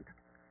 different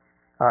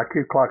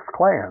Ku Klux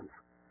Klans.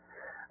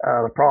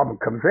 The problem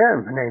comes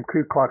in. The name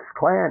Ku Klux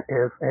Klan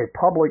is a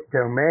public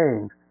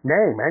domain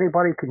name.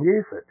 Anybody can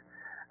use it.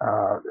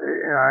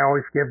 And I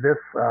always give this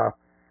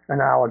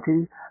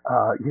analogy.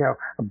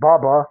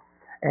 Bubba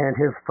and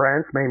his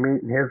friends may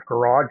meet in his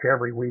garage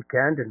every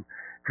weekend and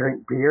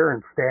drink beer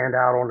and stand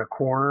out on the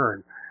corner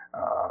and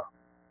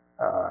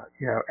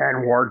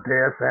N-word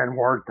this,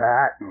 N-word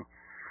that, and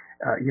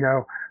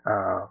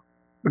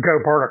go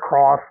burn a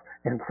cross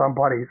in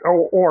somebody's.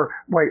 Or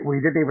wait, we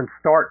didn't even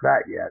start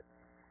that yet.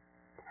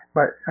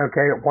 But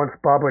okay, once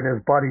Bubba and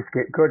his buddies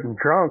get good and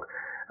drunk,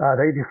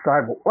 they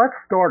decide, well, let's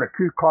start a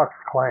Ku Klux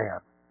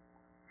Klan.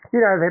 You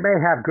know, they may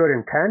have good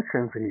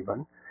intentions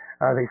even.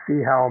 They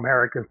see how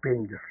America's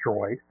being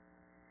destroyed.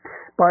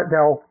 But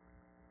they'll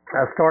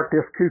start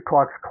this Ku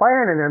Klux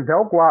Klan, and then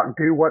they'll go out and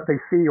do what they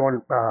see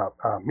on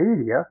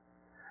media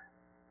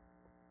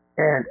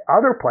and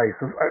other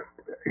places.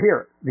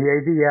 Here, the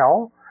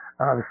ADL,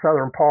 the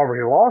Southern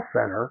Poverty Law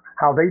Center,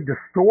 how they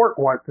distort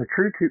what the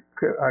true Ku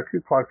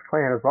Klux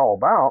Klan is all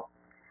about.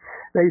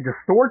 They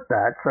distort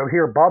that. So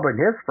here, Bubba and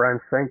his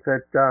friends think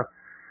that the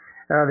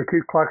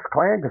Ku Klux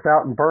Klan goes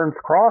out and burns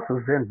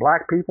crosses in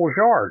black people's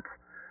yards.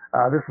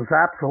 This is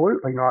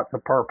absolutely not the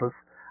purpose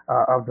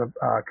of the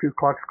Ku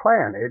Klux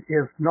Klan. It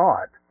is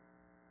not.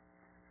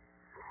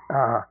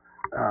 And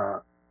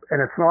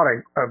it's not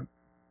a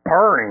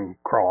burning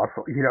cross,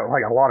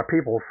 like a lot of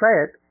people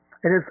say it.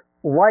 It is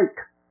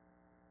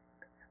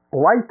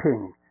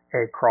lighting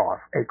a cross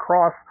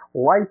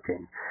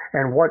lighting.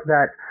 And what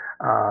that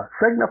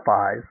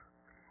signifies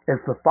is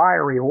the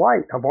fiery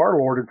light of our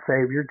Lord and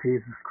Savior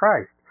Jesus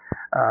Christ.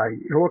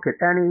 You look at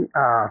any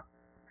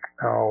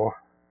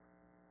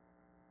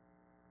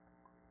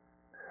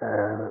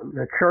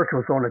the church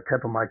was on the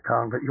tip of my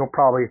tongue, but you'll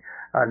probably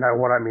know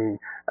what I mean.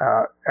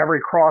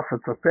 Every cross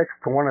that's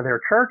affixed to one of their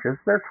churches,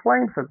 there's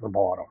flames at the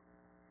bottom.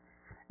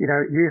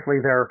 Usually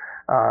they're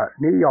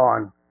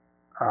neon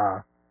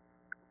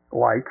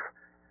lights.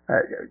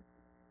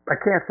 I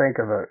can't think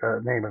of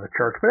the name of the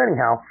church, but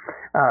anyhow,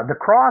 the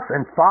cross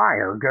and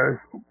fire goes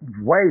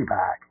way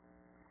back,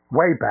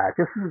 way back.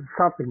 This is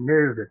something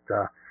new that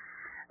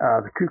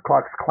the Ku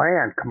Klux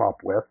Klan come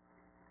up with.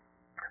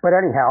 But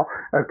anyhow,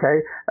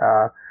 okay,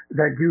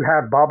 that you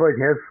have Bubba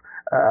and his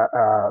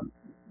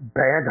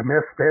band of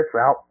misfits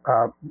out,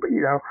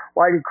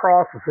 lighting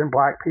crosses in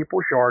black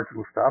people's yards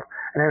and stuff.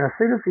 And then as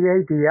soon as the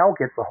ADL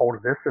gets a hold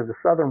of this, or the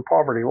Southern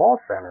Poverty Law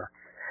Center,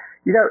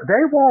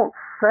 they won't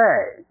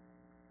say,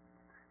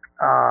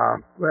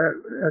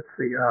 let's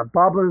see,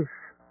 Bubba's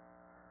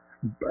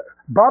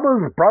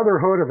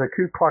Brotherhood of the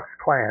Ku Klux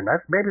Klan.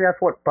 Maybe that's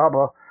what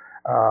Bubba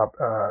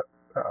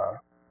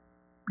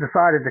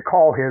decided to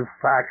call his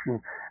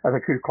faction of the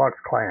Ku Klux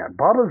Klan.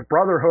 Bubba's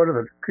Brotherhood of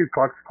the Ku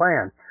Klux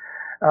Klan.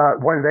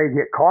 When they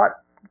get caught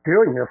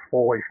doing this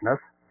foolishness,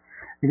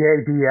 the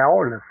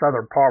ADL and the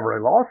Southern Poverty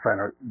Law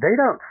Center, they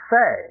don't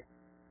say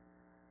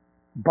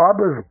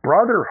Bubba's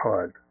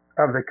Brotherhood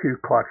of the Ku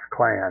Klux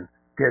Klan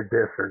did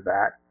this or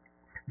that.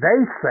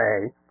 They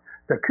say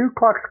the Ku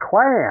Klux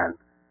Klan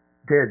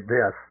did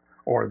this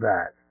or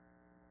that.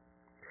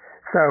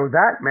 So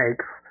that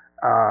makes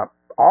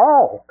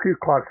all Ku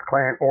Klux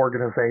Klan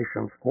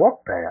organizations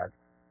look bad.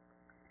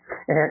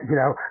 And,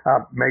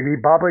 maybe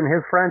Bubba and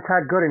his friends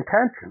had good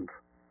intentions.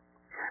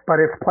 But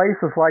it's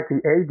places like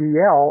the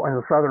ADL and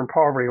the Southern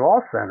Poverty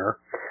Law Center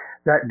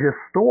that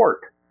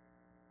distort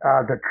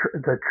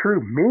the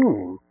true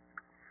meaning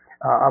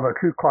of a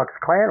Ku Klux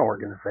Klan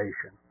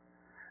organization.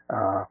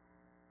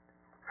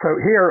 So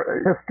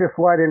here, this just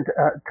led into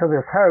to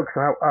this hoax,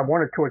 and I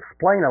wanted to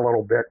explain a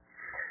little bit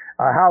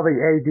how the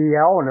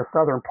ADL and the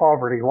Southern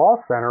Poverty Law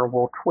Center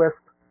will twist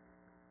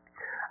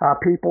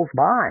people's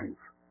minds.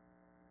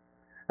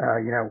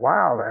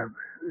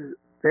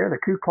 They're the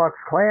Ku Klux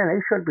Klan. They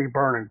should be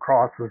burning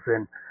crosses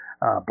in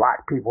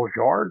black people's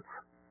yards.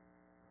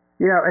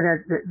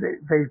 And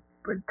they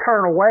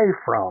turn away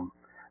from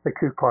the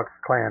Ku Klux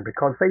Klan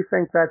because they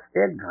think that's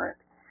ignorant.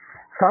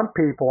 Some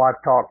people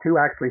I've talked to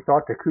actually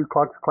thought the Ku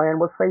Klux Klan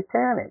was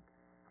satanic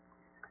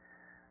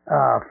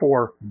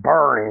for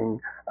burning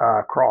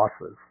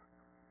crosses.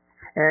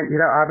 And,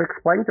 I've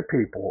explained to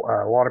people,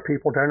 a lot of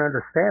people don't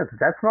understand that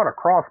that's not a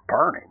cross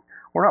burning.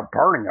 We're not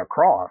burning a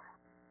cross.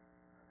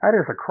 That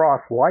is a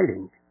cross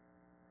lighting.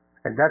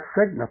 And that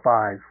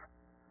signifies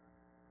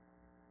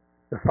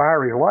the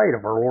fiery light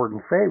of our Lord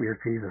and Savior,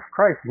 Jesus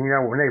Christ. And,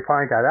 when they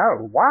find that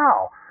out,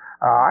 wow,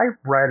 I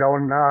read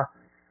on,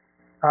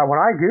 when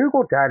I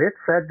Googled that, it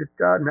said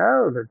that,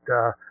 no, that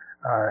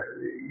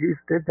you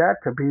did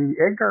that to be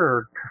ignorant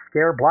or to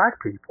scare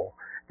black people.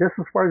 This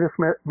is where this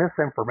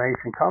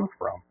misinformation comes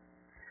from.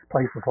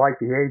 Places like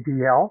the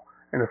ADL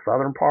and the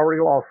Southern Poverty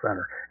Law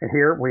Center. And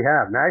here we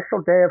have National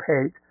Day of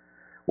Hate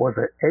was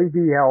an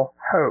ADL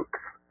hoax.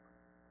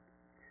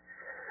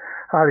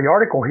 The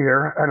article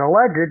here, an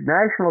alleged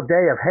National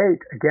Day of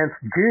Hate against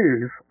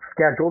Jews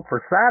scheduled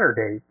for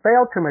Saturday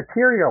failed to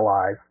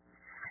materialize,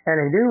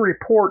 and a new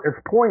report is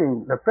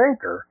pointing the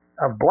finger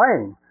of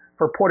blame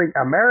for putting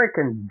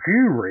American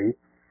Jewry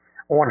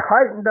on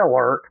heightened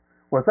alert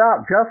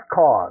without just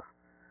cause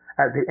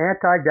at the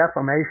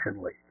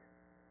Anti-Defamation League.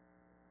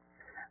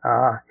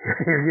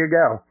 Here you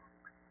go.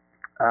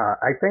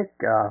 I think,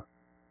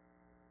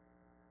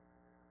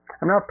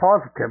 I'm not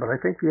positive, but I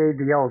think the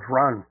ADL is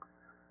run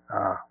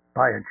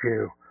by a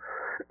Jew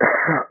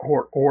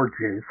or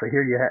Jews. So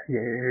here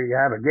you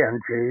have again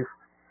Jews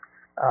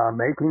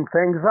making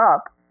things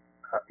up,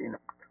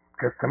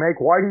 just to make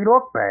Whitey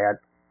look bad.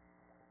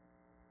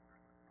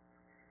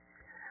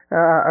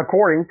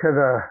 According to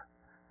the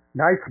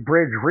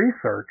Knightsbridge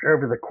research,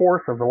 over the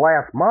course of the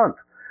last month,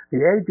 the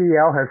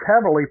ADL has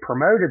heavily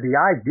promoted the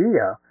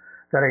idea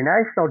that a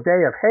National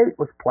Day of Hate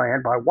was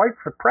planned by white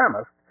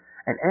supremacist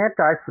and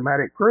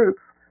anti-Semitic groups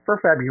for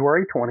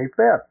February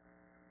 25th.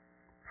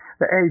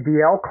 The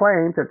ADL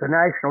claimed that the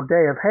National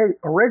Day of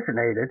Hate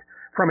originated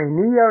from a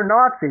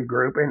neo-Nazi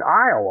group in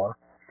Iowa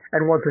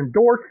and was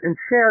endorsed and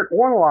shared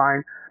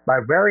online by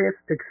various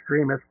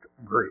extremist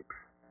groups.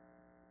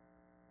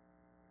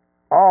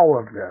 All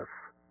of this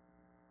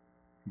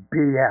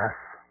BS,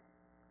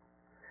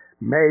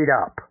 made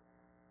up.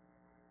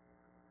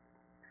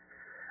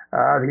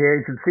 The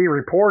agency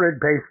reported,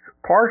 based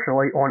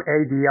partially on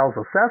ADL's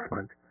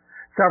assessment,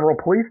 several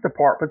police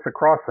departments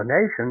across the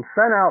nation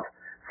sent out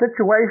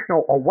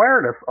situational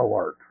awareness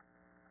alerts.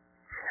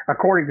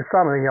 According to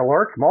some of the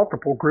alerts,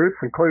 multiple groups,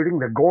 including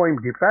the Goyim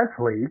Defense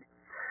League,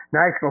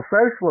 National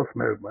Socialist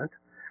Movement,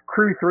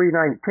 Crew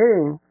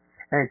 319,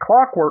 and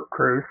Clockwork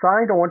Crew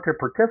signed on to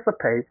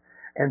participate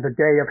in the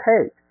Day of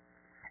Hate,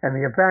 and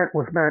the event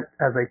was meant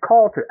as a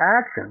call to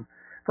action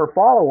for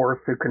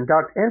followers to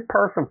conduct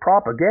in-person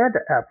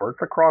propaganda efforts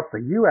across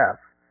the U.S.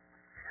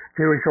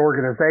 Jewish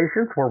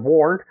organizations were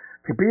warned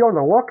to be on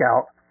the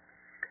lookout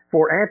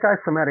for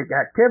anti-Semitic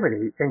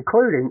activity,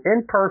 including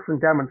in-person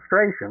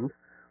demonstrations,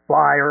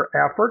 flyer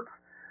efforts,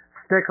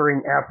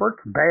 stickering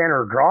efforts,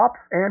 banner drops,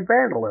 and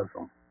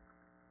vandalism.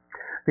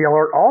 The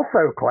alert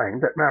also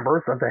claimed that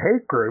members of the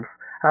hate groups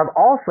have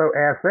also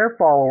asked their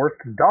followers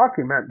to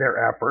document their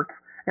efforts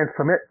and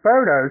submit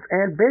photos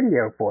and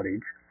video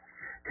footage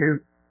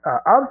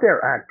of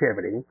their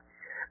activity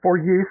for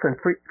use in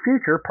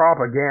future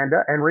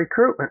propaganda and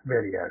recruitment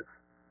videos.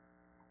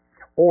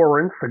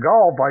 Oren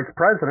Segal, vice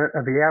president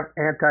of the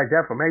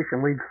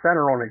Anti-Defamation League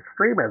Center on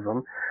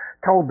Extremism,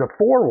 told The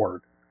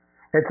Forward,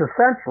 "It's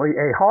essentially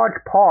a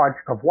hodgepodge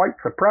of white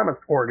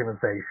supremacist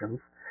organizations,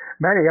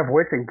 many of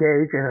which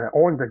engage in an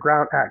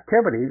on-the-ground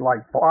activity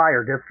like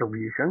flyer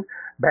distribution,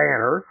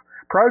 banners,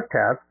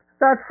 protests,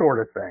 that sort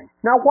of thing."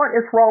 Now, what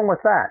is wrong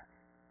with that?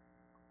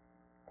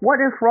 What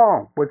is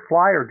wrong with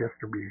flyer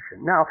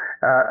distribution? Now,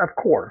 of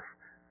course,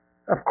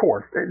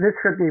 this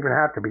shouldn't even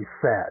have to be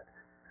said.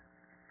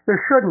 There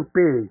shouldn't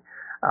be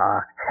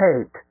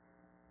hate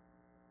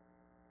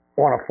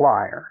on a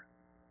flyer.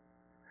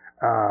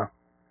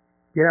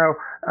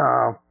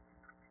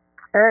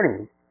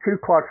 Any Ku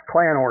Klux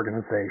Klan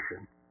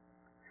organization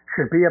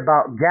should be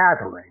about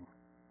gathering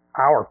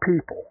our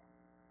people,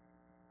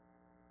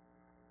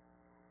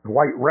 the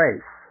white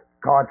race,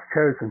 God's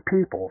chosen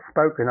people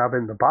spoken of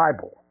in the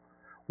Bible.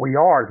 We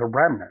are the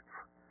remnants.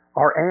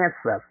 Our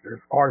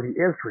ancestors are the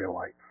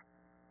Israelites.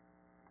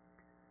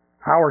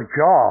 Our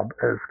job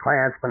as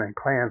Klansmen and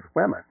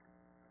Klanswomen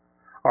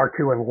are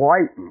to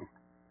enlighten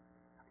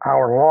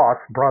our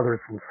lost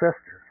brothers and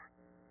sisters.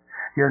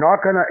 You're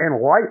not going to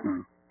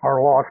enlighten our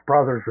lost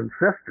brothers and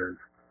sisters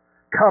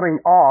coming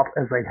off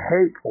as a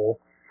hateful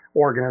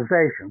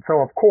organization.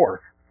 So, of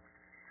course,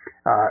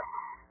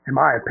 in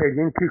my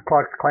opinion, Ku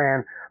Klux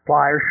Klan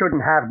flyers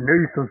shouldn't have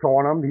nooses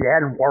on them, the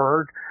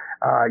N-word,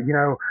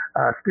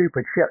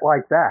 stupid shit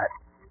like that.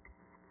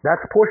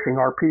 That's pushing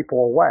our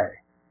people away.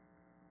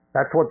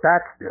 That's what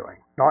that's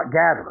doing, not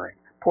gathering,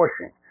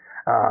 pushing.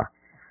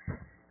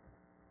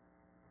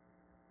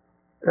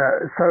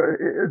 So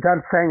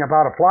them saying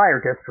about a flyer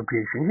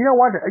distribution. You know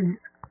what?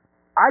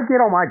 I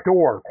get on my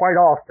door quite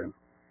often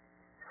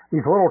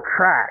these little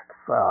tracts,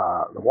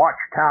 the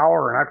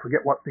Watchtower, and I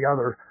forget what the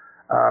other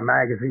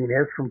magazine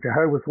is from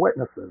Jehovah's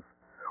Witnesses.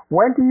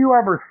 When do you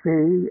ever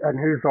see a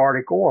news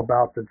article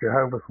about the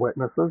Jehovah's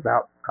Witnesses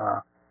out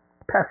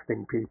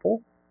pesting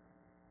people?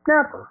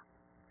 Never.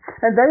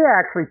 And they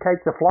actually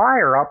take the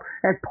flyer up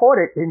and put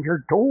it in your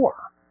door.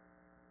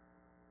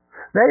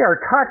 They are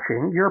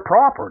touching your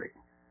property.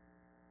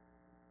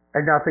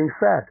 And nothing's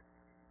said.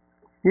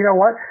 You know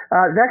what?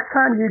 Next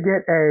time you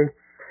get a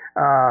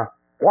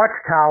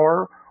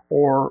Watchtower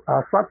or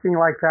something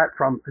like that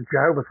from the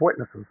Jehovah's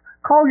Witnesses,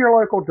 call your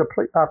local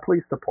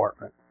police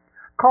department.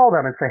 Call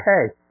them and say,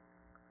 "Hey,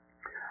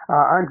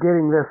 I'm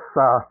getting this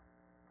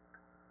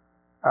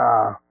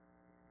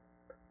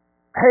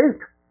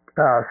hate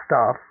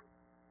stuff,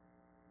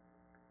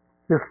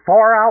 this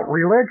far-out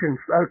religion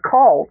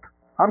cult.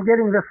 I'm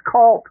getting this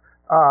cult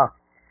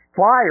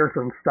flyers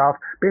and stuff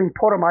being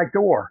put on my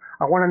door.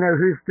 I want to know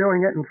who's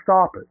doing it and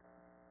stop it."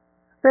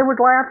 They would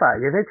laugh at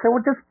you. They'd say,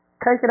 "Well, just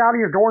take it out of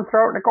your door and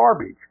throw it in the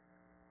garbage."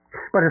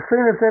 But as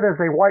soon as it is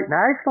a white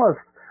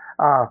nationalist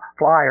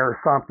flyer or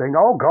something,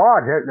 oh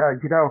God, that's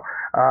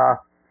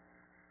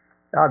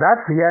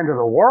the end of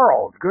the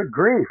world. Good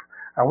grief.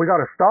 We got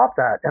to stop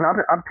that. And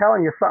I'm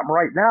telling you something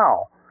right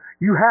now.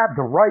 You have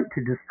the right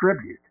to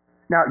distribute.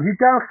 Now, you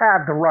don't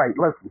have the right,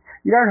 listen,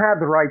 you don't have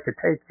the right to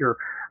take your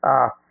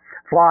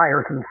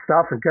flyers and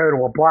stuff and go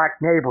to a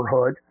black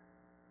neighborhood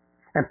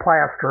and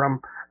plaster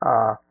them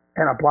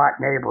in a black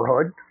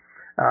neighborhood.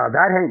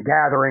 That ain't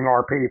gathering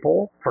our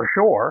people, for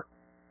sure.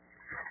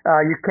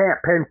 You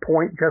can't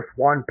pinpoint just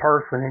one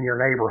person in your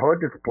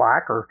neighborhood that's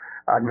black or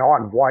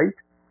non-white.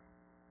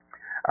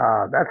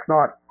 That's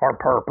not our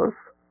purpose.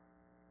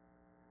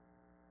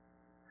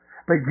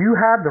 But you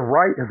have the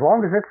right, as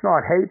long as it's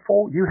not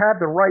hateful, you have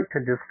the right to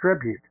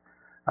distribute.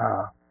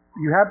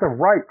 You have the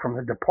right from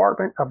the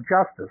Department of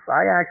Justice.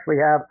 I actually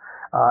have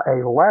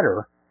a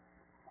letter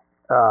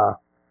that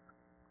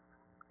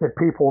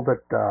people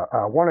that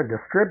want to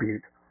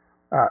distribute,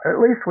 at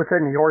least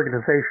within the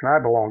organization I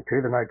belong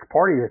to, the Knights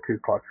Party of the Ku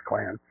Klux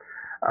Klan.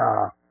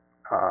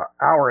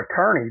 Our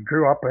attorney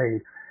drew up a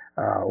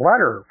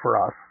letter for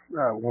us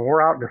when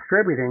we're out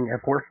distributing,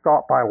 if we're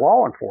stopped by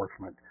law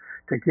enforcement,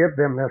 to give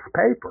them this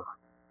paper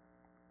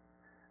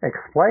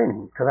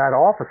explaining to that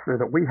officer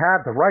that we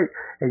have the right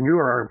and you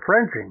are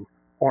infringing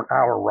on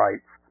our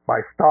rights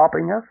by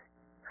stopping us,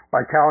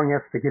 by telling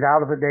us to get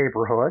out of the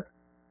neighborhood,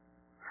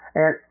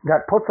 and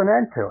that puts an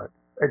end to it.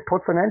 It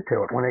puts an end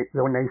to it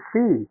when they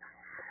see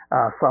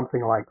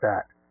something like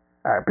that.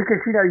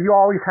 Because, you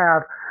always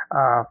have,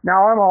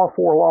 now I'm all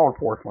for law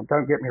enforcement,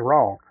 don't get me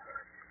wrong,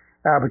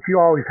 but you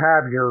always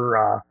have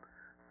your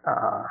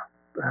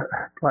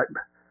like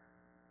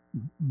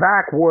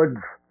backwoods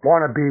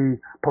wannabe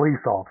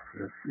police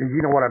officers.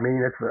 You know what I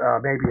mean? It's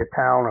maybe a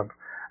town of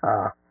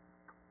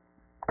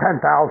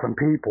 10,000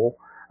 people,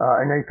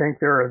 and they think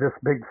they're this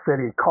big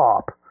city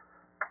cop,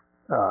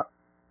 that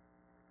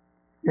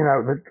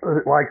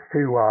likes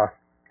to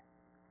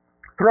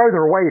throw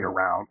their weight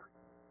around.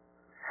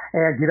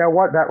 And you know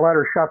what? That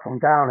letter shuts them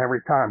down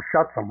every time,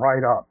 shuts them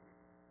right up.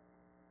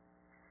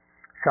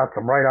 shuts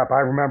them right up.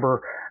 I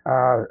remember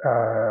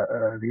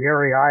the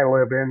area I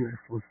live in, this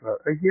was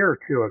a year or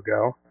two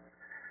ago,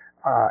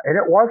 and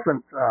it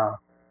wasn't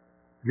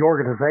the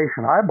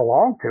organization I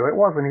belonged to. It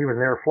wasn't even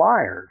their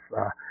flyers.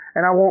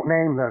 And I won't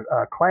name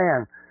the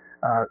clan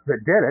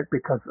that did it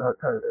because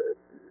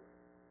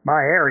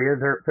my area,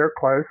 they're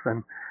close,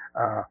 and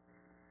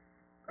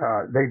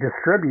they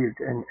distribute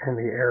in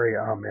the area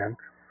I'm in.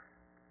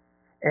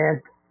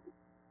 And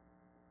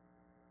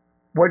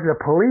when the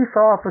police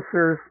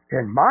officers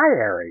in my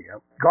area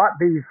got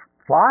these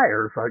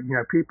flyers,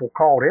 people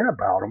called in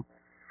about them,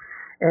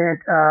 and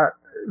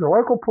the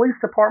local police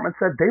department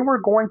said they were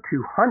going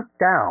to hunt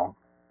down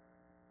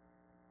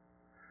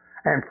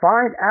and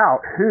find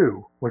out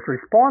who was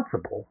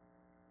responsible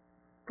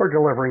for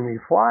delivering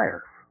these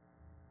flyers.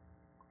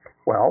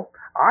 Well,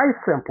 I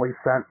simply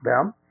sent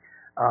them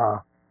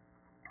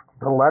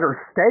the letter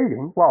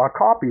stating, a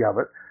copy of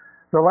it,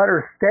 the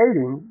letter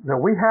stating that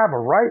we have a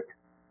right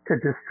to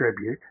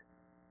distribute,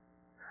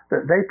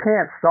 that they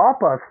can't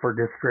stop us for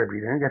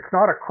distributing. It's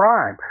not a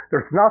crime.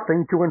 There's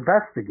nothing to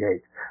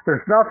investigate.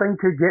 There's nothing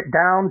to get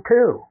down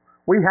to.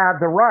 We have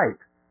the right.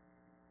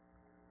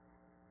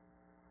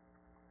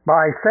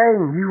 By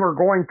saying you are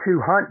going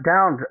to hunt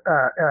down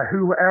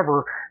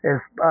whoever is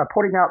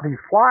putting out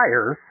these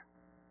flyers,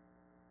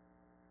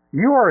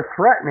 you are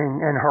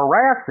threatening and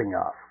harassing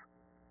us,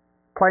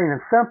 plain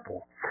and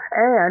simple.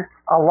 And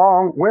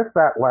along with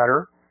that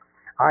letter,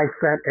 I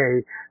sent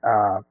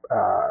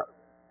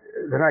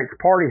the night's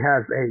party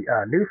has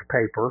a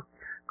newspaper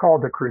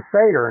called The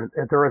Crusader,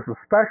 and there is a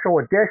special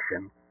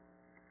edition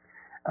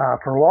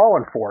for law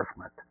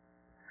enforcement.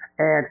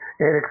 And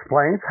it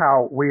explains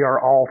how we are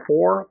all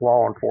for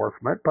law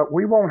enforcement, but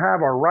we won't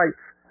have our rights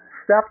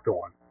stepped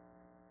on.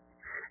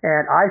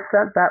 And I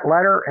sent that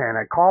letter and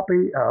a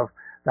copy of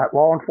that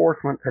law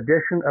enforcement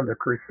edition of The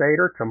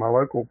Crusader to my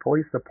local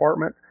police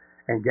department,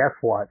 and guess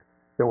what?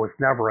 There was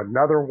never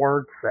another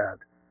word said.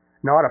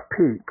 Not a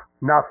peep.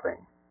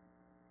 Nothing.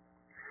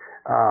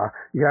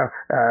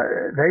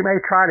 They may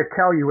try to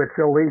tell you it's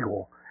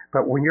illegal,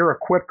 but when you're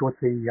equipped with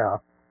the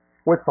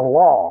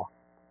law,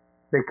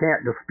 they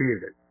can't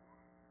dispute it.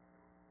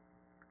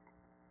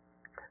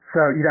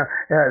 So,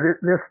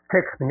 this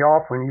ticks me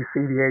off when you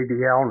see the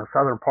ADL and the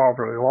Southern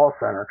Poverty Law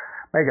Center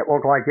make it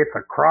look like it's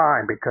a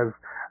crime because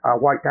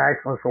white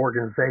nationalist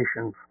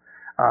organizations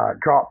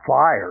drop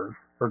flyers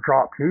or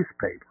drop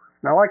newspapers.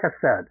 Now, like I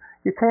said,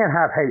 you can't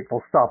have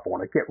hateful stuff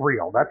on it. Get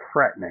real. That's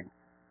threatening.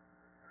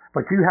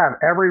 But you have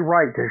every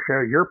right to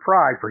show your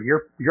pride for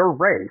your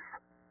race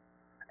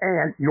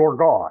and your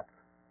God.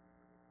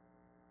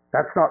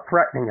 That's not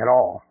threatening at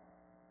all.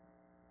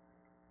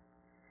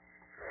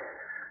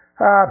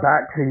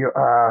 Back to the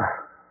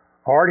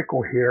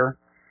article here.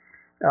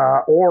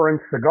 Oren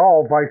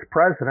Segal, vice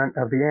president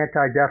of the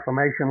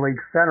Anti-Defamation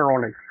League Center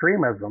on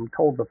Extremism,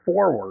 told the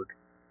Forward.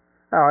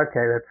 Oh,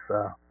 okay,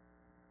 that's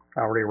I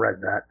already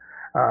read that.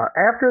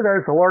 After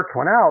those alerts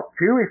went out,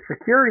 Jewish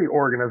security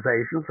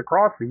organizations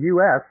across the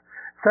U.S.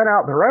 sent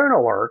out their own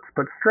alerts,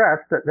 but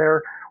stressed that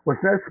there was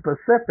no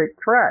specific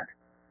threat.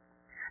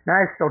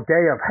 National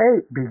Day of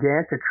Hate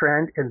began to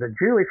trend in the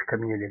Jewish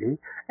community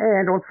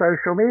and on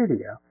social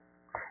media.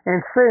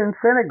 And soon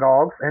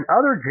synagogues and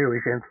other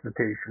Jewish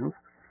institutions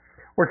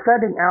were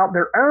sending out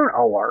their own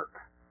alerts.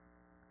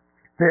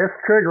 This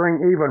triggering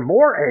even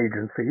more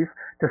agencies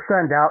to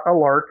send out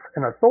alerts,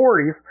 and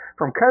authorities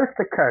from coast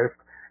to coast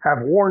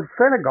have warned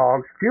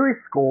synagogues, Jewish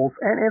schools,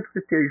 and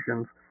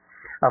institutions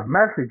of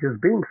messages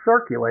being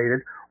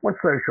circulated on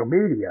social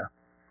media,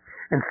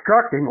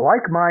 instructing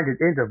like-minded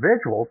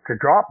individuals to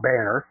drop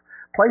banners,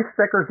 place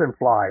stickers and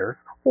flyers,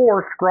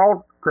 or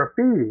scrawl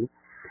graffiti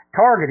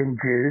targeting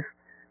Jews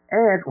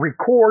and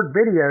record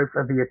videos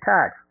of the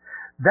attacks.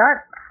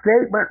 That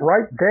statement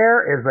right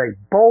there is a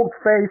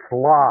bold-faced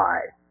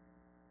lie.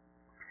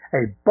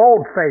 A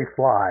bold-faced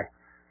lie.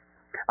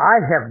 I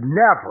have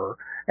never,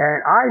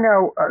 and I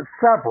know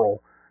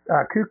several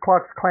Ku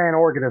Klux Klan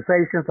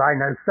organizations, I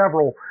know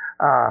several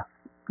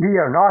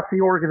neo-Nazi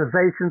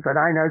organizations, and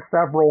I know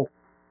several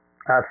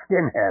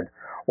skinhead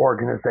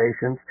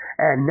organizations,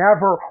 and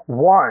never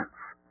once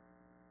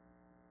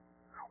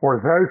were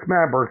those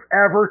members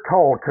ever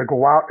told to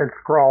go out and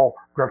scrawl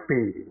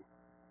graffiti.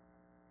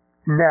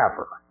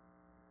 Never.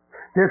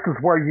 This is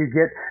where you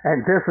get,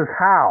 and this is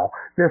how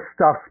this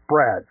stuff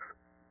spreads.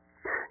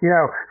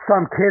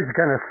 Some kid's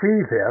going to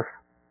see this,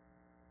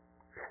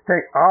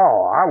 think,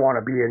 oh, I want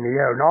to be a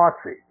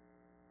neo-Nazi.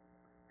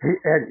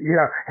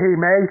 He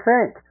may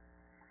think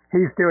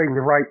he's doing the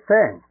right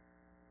thing.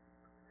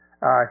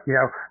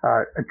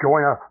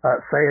 Join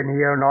say a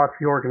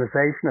neo-Nazi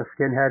organization, a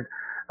skinhead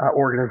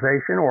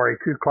organization, or a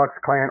Ku Klux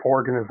Klan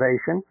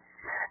organization,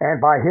 and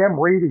by him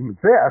reading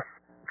this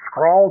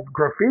scrawled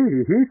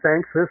graffiti, he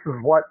thinks this is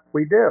what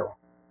we do.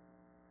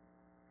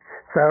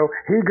 So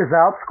he goes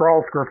out,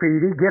 scrawls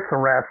graffiti, gets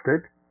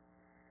arrested.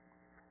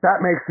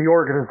 That makes the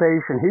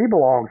organization he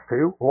belongs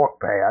to look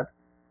bad.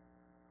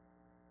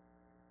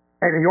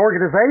 And the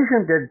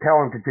organization didn't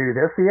tell him to do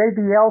this. The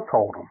ADL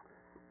told him.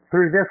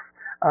 Through this,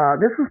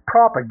 this is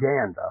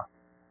propaganda.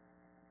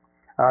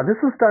 This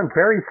is done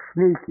very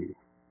sneaky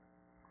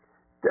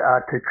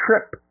to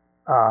trip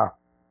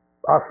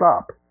us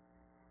up.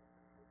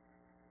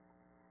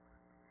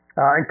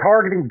 And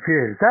targeting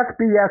Jews. That's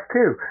BS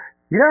too.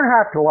 You don't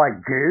have to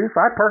like Jews.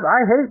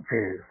 I hate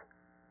Jews.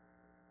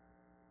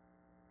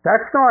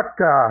 That's not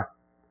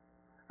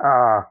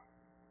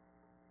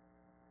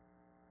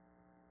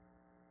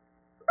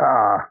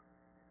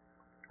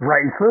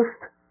racist.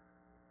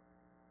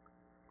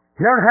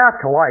 You don't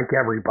have to like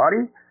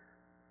everybody.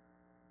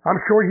 I'm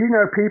sure you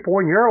know people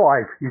in your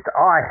life you say,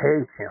 oh, I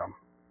hate him.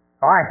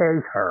 I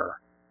hate her.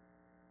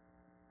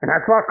 And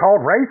that's not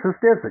called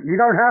racist, is it? You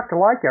don't have to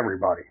like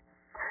everybody.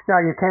 Now,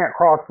 you can't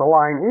cross the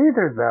line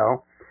either,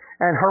 though,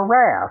 and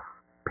harass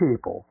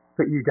people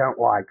that you don't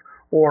like,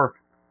 or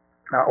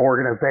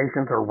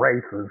organizations or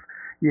races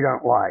you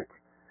don't like.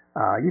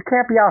 You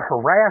can't be out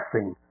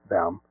harassing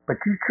them, but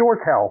you sure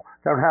as hell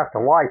don't have to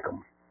like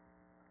them.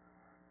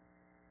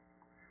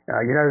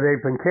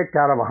 They've been kicked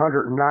out of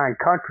 109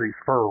 countries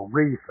for a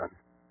reason.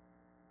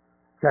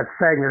 That's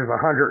saying there's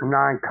 109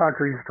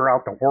 countries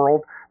throughout the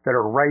world that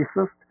are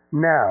racist?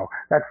 No.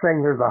 That's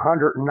saying there's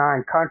 109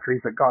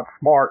 countries that got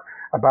smart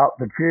about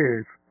the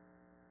Jews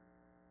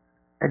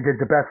and did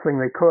the best thing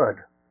they could.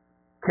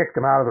 Kicked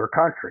them out of their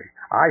country.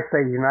 I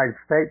say the United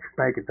States should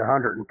make it the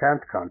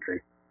 110th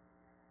country.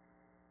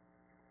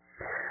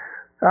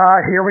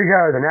 Here we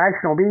go. The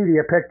national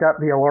media picked up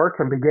the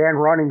alerts and began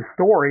running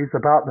stories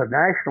about the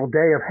National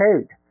Day of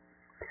Hate.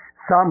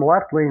 Some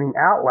left-leaning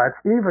outlets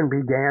even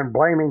began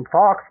blaming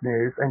Fox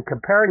News and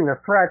comparing the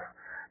threats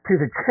to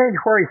the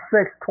January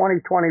 6,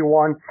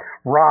 2021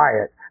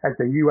 riot at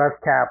the U.S.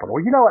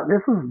 Capitol. You know what?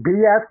 This is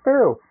BS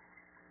too.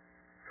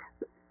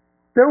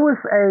 There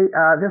was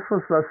this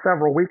was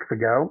several weeks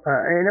ago,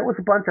 and it was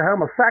a bunch of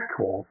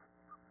homosexuals.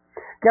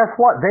 Guess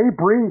what? They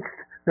breached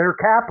their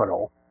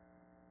Capitol.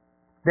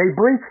 They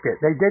breached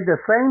it. They did the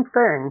same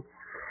thing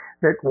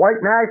that white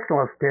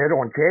nationalists did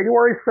on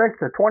January 6th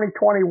of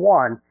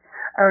 2021,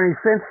 only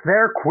since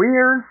they're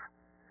queers,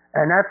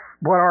 and that's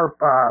what our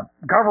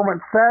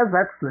government says,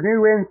 that's the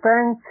new in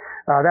thing,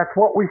 that's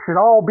what we should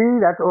all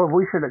be, that's what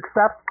we should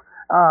accept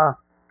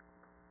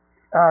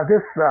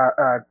this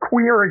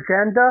queer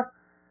agenda.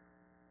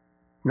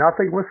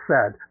 Nothing was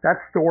said.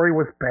 That story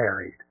was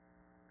buried.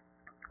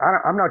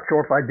 I'm not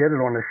sure if I did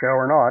it on the show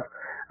or not.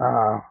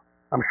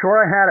 I'm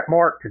sure I had it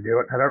marked to do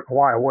it. I don't know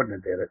why I wouldn't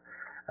have did it,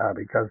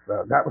 because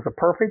that was a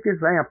perfect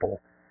example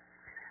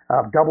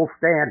of double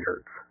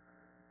standards.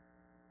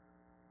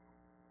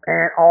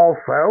 And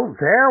also,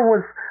 there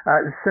was,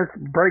 since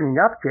bringing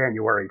up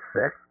January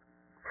 6th,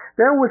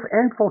 there was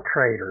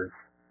infiltrators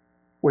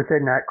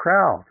within that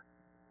crowd.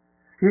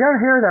 You don't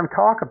hear them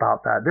talk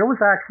about that. There was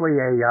actually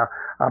a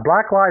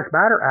Black Lives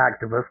Matter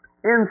activist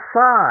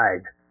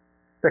inside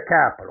the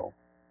Capitol.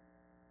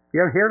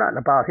 You don't hear nothing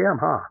about him,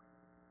 huh?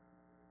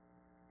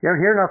 You don't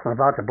hear nothing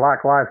about the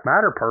Black Lives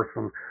Matter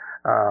person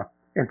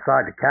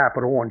inside the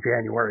Capitol on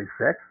January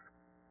 6th.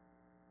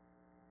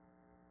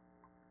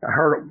 I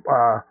heard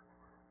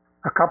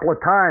a couple of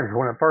times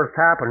when it first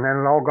happened, and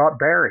then it all got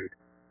buried.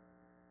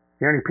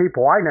 The only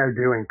people I know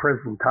doing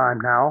prison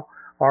time now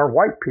are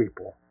white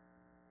people.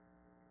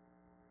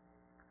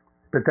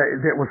 But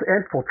it was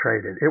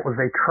infiltrated. It was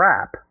a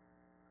trap.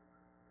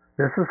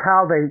 This is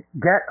how they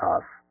get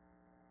us.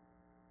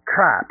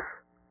 Traps.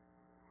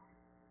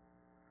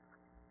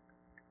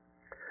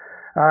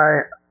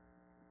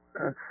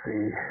 Let's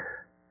see.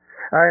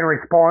 In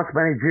response,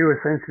 many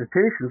Jewish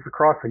institutions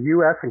across the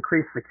U.S.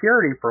 increased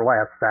security for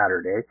last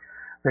Saturday,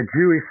 the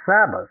Jewish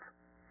Sabbath,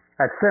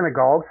 at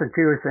synagogues and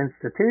Jewish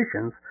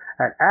institutions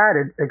at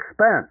added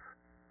expense.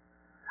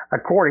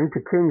 According to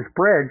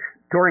Kingsbridge,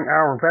 during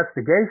our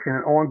investigation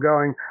and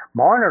ongoing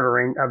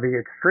monitoring of the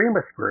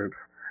extremist groups,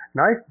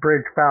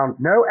 Knightsbridge found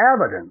no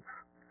evidence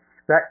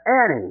that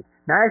any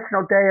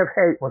National Day of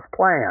Hate was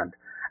planned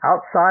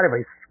outside of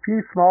a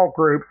few small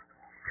groups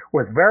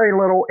with very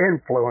little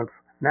influence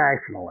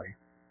nationally.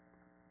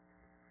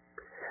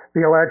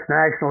 The alleged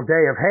National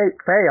Day of Hate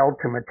failed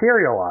to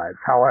materialize.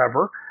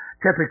 However,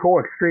 typical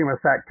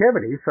extremist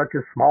activities such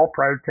as small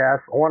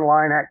protests,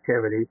 online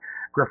activity,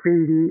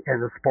 graffiti,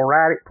 and the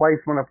sporadic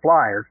placement of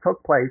flyers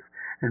took place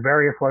in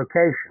various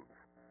locations.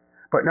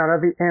 But none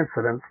of the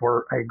incidents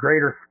were a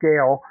greater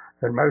scale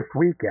than most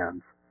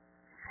weekends.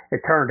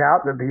 It turned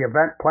out that the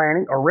event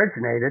planning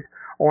originated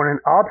on an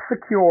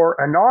obscure,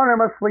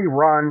 anonymously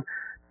run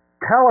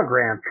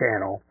Telegram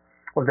channel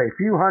with a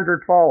few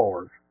hundred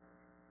followers.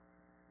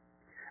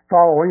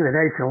 Following the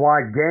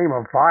nationwide game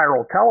of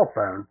viral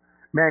telephone,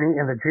 many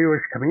in the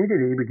Jewish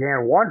community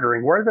began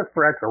wondering where the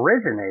threats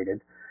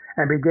originated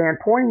and began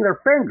pointing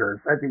their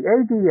fingers at the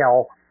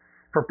ADL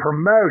for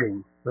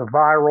promoting the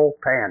viral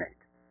panic.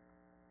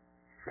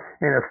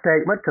 In a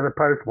statement to the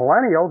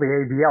Post-Millennial, the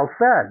ADL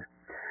said,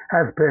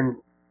 has been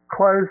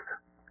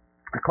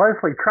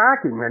closely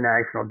tracking the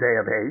National Day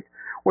of Hate,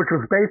 which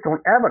was based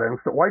on evidence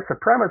that white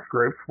supremacist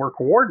groups were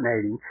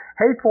coordinating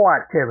hateful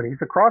activities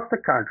across the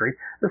country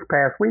this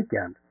past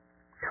weekend.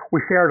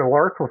 We shared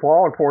alerts with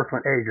law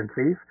enforcement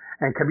agencies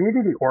and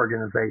community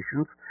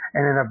organizations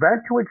in an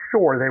event to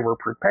ensure they were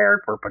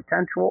prepared for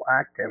potential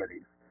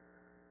activities.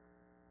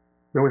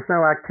 There was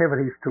no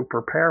activities to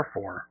prepare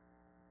for.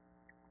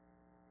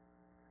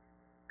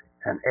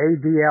 An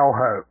ADL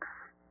hoax.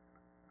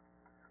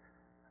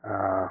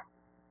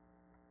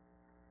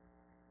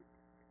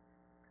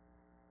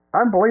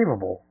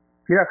 Unbelievable.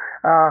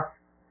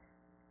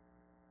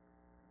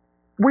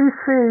 We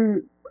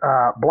see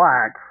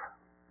blacks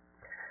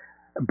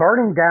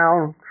burning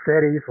down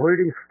cities,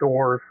 looting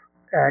stores,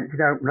 and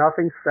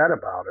nothing's said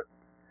about it.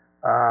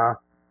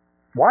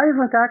 Why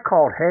isn't that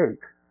called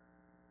hate?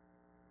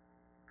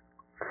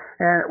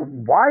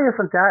 And why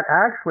isn't that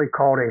actually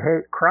called a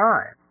hate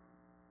crime?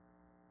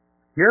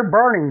 You're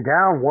burning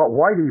down what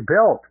Whitey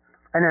built,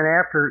 and then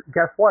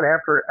guess what?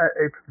 After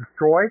it's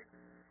destroyed,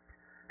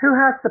 who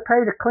has to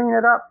pay to clean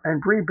it up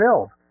and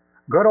rebuild?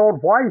 Good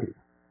old Whitey.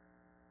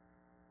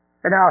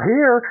 And now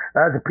here,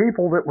 the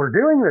people that were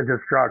doing the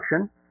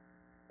destruction,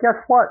 guess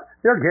what?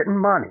 They're getting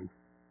money.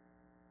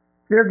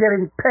 They're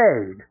getting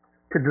paid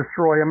to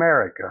destroy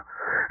America.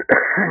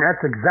 And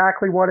that's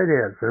exactly what it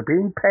is. They're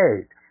being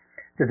paid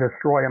to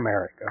destroy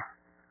America.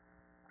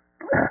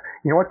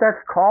 You know what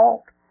that's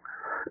called?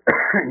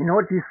 You know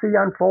what you see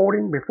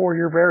unfolding before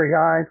your very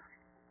eyes?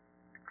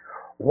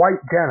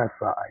 White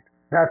genocide.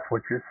 That's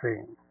what you're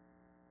seeing.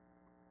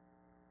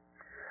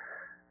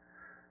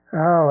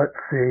 Oh, let's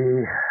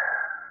see.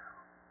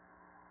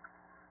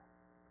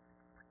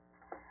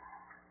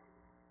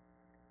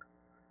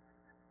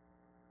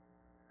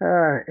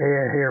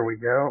 Here we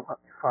go. Let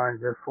me find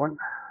this one.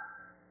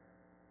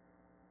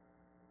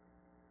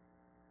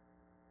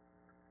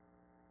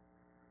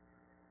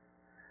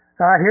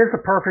 Here's a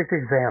perfect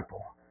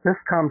example. This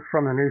comes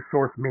from the news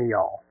source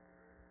MEAL.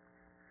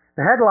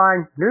 The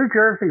headline, New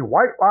Jersey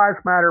White Lives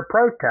Matter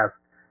protest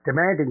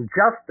demanding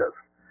justice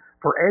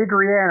for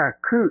Adriana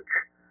Cooch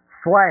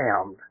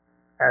slammed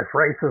as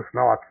racist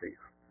Nazis.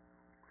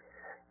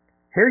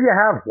 Here you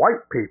have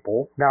white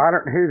people. Now, I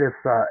don't know who this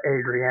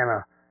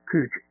Adriana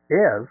Cooch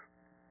is,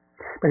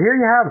 but here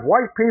you have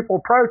white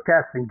people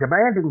protesting,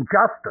 demanding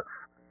justice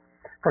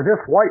for this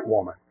white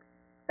woman,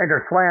 and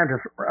they're slammed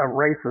as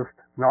racist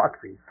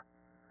Nazis.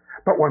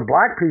 But when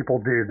black people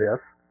do this,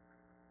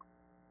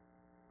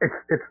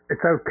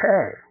 it's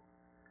okay.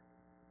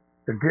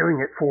 They're doing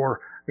it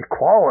for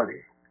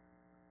equality.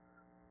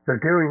 They're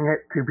doing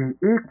it to be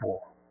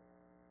equal.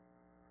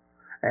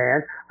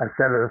 And I've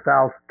said it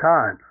 1,000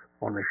 times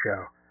on the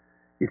show.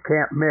 You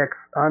can't mix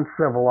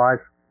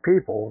uncivilized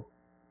people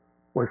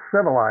with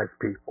civilized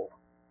people.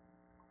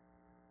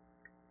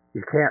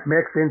 You can't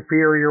mix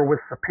inferior with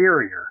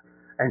superior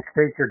and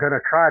think you're going to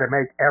try to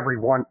make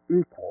everyone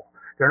equal.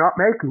 They're not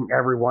making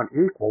everyone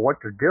equal. What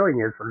they're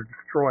doing is they're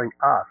destroying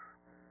us.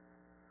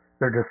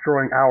 They're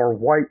destroying our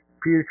white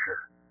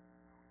future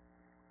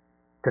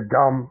to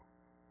dumb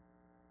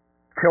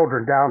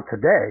children down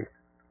today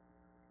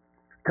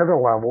to the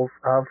levels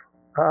of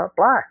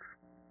blacks,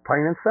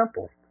 plain and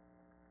simple.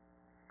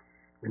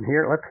 And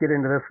here, let's get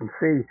into this and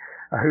see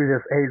who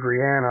this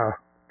Adriana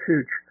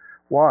Cooch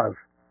was.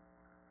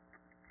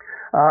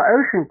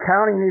 Ocean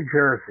County, New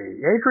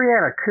Jersey.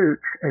 Adriana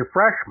Cooch, a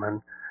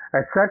freshman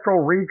at Central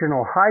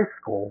Regional High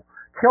School,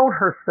 killed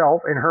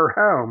herself in her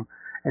home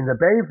in the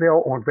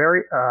Bayville on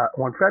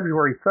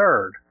February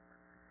 3rd.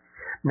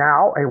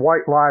 Now, a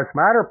White Lives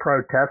Matter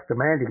protest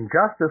demanding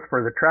justice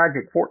for the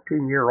tragic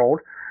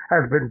 14-year-old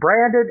has been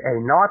branded a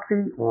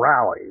Nazi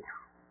rally.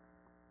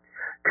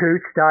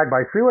 Cooch died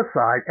by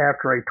suicide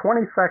after a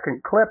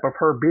 20-second clip of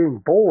her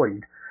being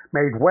bullied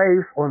made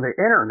waves on the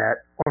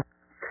internet.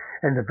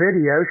 In the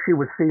video, she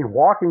was seen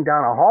walking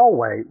down a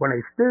hallway when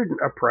a student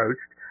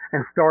approached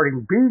and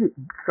started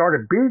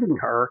beating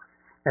her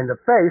in the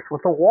face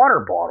with a water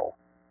bottle.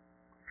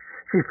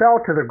 She fell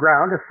to the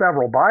ground as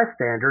several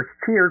bystanders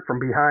cheered from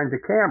behind the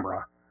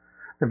camera.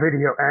 The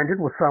video ended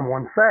with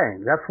someone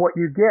saying, "That's what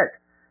you get,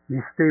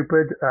 you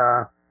stupid,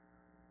 well,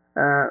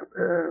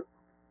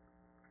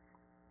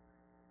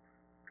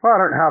 I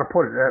don't know how to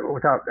put it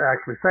without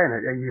actually saying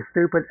it. You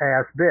stupid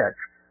ass bitch,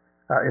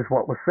 is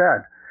what was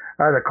said.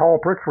 The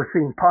culprits were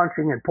seen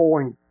punching and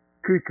pulling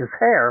Cooch's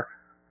hair,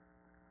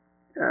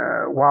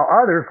 while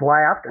others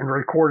laughed and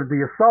recorded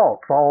the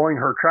assault following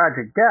her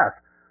tragic death.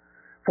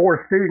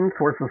 4 students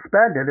were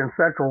suspended in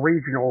Central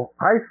Regional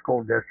High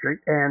School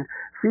District, and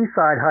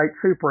Seaside Heights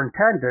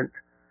Superintendent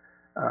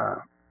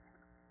Trana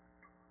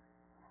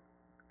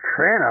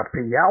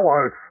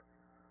Pialos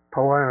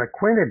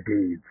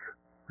Polinaquinides.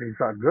 He's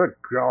a good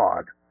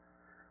God.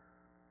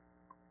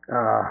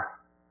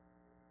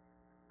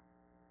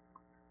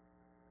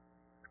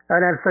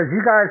 And then it says,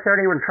 you guys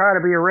don't even try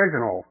to be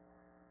original.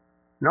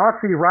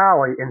 Nazi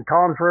rally in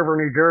Toms River,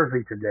 New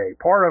Jersey today.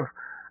 Part of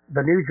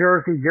the New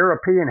Jersey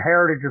European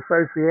Heritage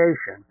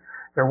Association.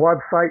 Their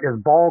website is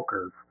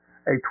Bonkers.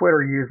 A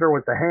Twitter user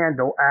with the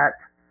handle at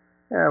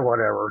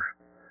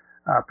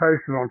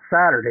posted on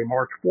Saturday,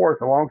 March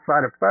 4th,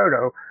 alongside a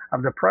photo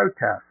of the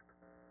protest.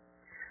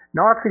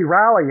 Nazi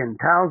rally in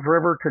Towns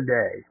River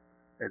today,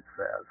 it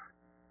says.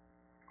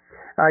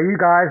 You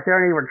guys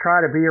don't even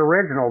try to be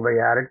original, they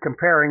added,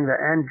 comparing the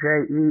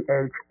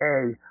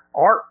NJEHA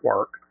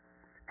artwork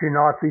to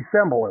Nazi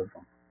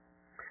symbolism.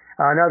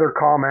 Another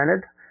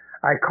commented,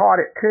 I caught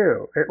it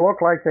too. It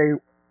looked like they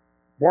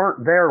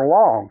weren't there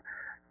long,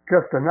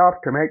 just enough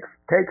to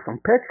take some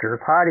pictures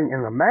hiding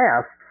in the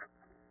masks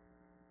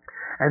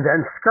and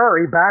then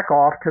scurry back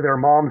off to their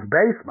mom's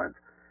basement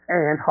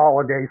and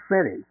Holiday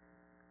City.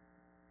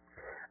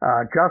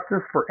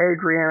 Justice for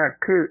Adriana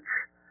Cooch.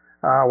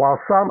 While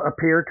some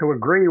appear to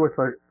agree with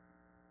the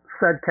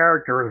said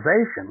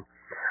characterization,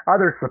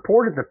 others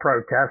supported the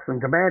protests and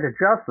demanded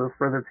justice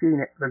for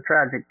the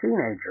tragic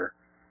teenager.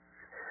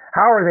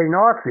 How are they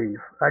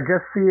Nazis? I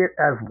just see it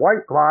as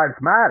white lives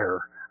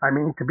matter. I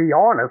mean, to be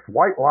honest,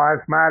 white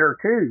lives matter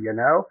too, you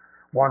know,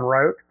 one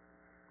wrote.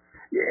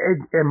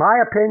 In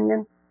my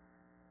opinion,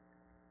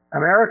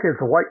 America is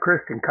a white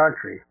Christian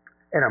country.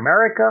 In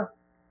America,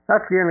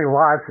 that's the only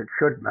lives that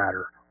should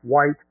matter.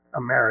 White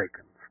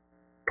Americans.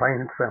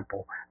 Plain and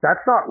simple. That's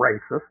not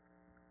racist.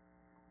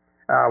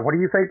 What do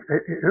you think?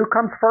 Who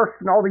comes first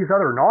in all these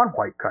other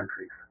non-white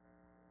countries?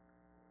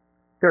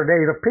 They're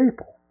native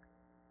people.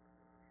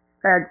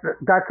 And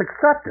that's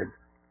accepted.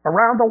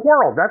 Around the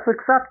world, that's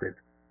accepted.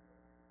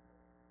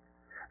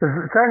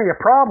 It's only a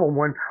problem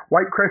when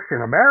white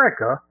Christian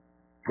America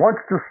wants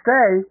to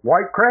stay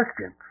white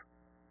Christians.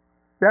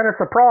 Then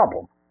it's a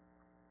problem.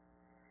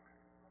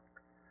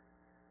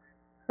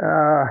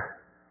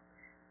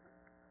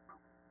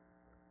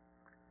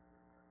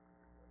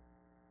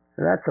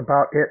 That's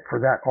about it for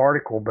that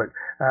article, but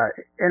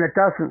and it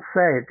doesn't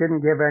say, it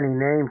didn't give any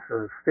names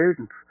of the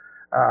students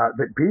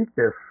that beat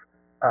this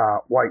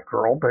white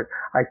girl, but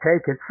I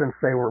take it since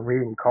they were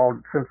being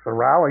called, since the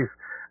rallies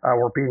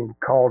were being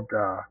called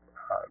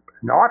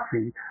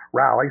Nazi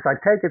rallies, I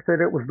take it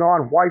that it was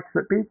non-whites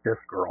that beat this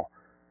girl.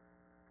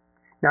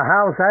 Now,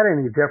 how is that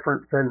any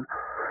different than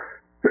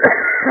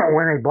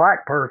when a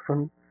black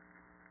person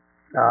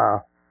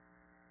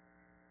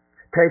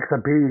takes a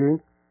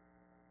beating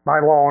by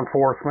law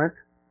enforcement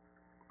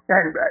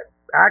and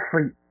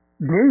actually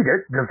need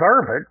it,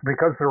 deserve it,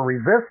 because they're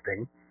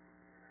resisting,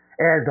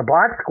 and the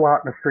blacks go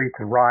out in the streets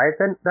and riot,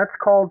 then that's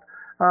called,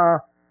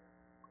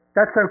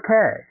 that's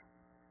okay.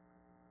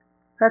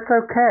 That's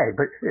okay.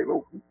 But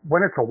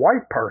when it's a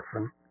white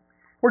person,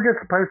 we're just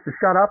supposed to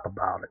shut up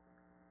about it.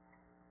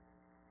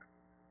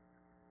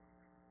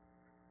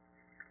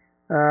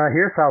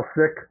 Here's how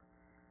sick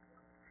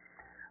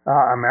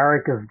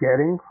America's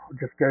getting. I'll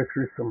just go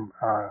through some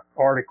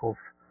articles,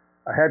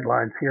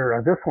 headlines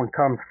here. This one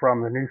comes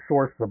from the news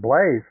source The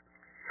Blaze.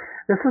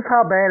 This is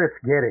how bad it's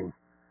getting.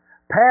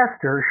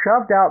 Pastor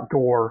shoved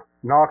outdoor,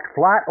 knocked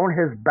flat on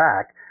his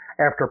back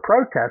after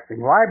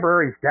protesting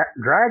library's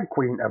drag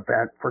queen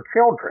event for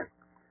children.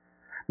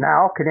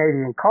 Now,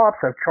 Canadian cops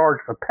have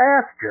charged the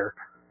pastor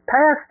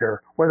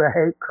with a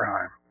hate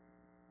crime.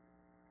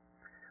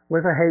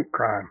 With a hate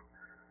crime.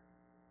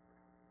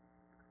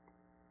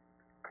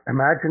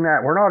 Imagine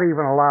that. We're not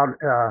even allowed,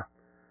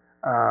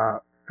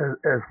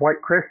 as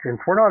white Christians,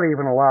 we're not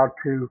even allowed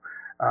to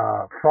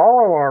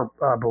follow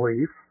our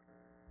beliefs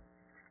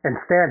and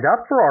stand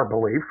up for our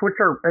beliefs, which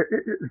are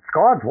it's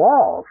God's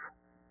laws.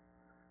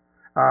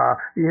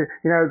 You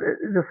know,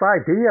 this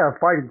idea of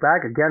fighting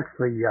back against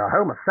the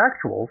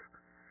homosexuals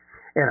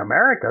in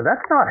America,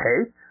 that's not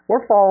hate.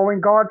 We're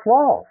following God's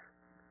laws.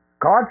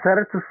 God said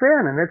it's a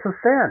sin, and it's a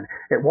sin.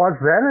 It was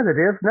then, and it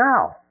is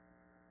now.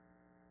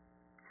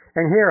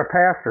 And here, a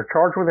pastor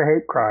charged with a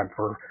hate crime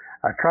for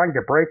trying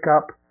to break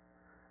up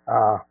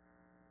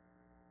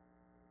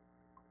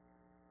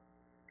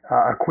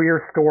a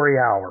queer story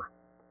hour.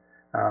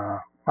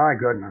 My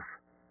goodness.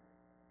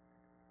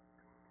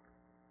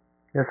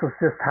 This is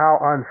just how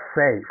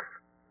unsafe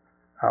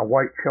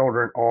white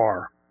children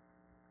are.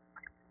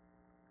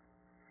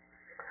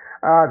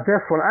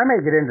 This one, I may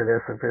get into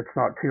this if it's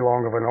not too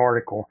long of an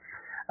article,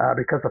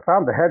 because I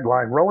found the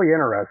headline really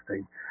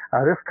interesting.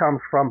 This comes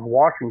from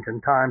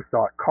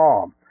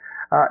WashingtonTimes.com.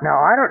 Now,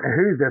 I don't know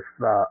who this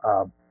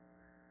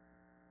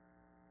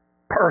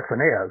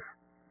person is,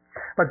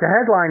 but the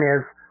headline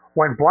is,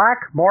 when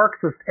black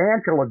Marxist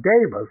Angela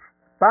Davis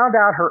found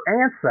out her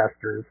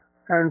ancestors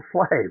owned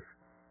slaves.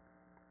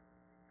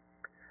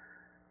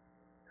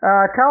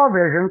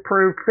 Television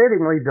proved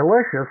fittingly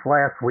delicious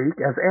last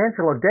week as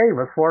Angela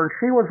Davis learned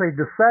she was a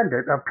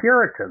descendant of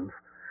Puritans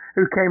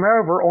who came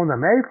over on the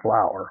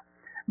Mayflower,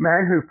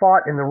 men who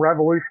fought in the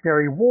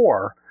Revolutionary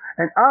War,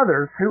 and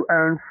others who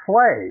owned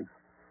slaves.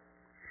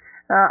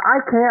 I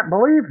can't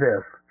believe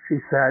this,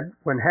 she said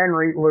when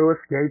Henry Louis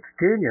Gates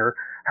Jr.,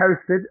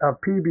 hosted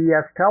of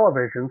PBS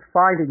Television's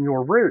Finding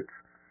Your Roots,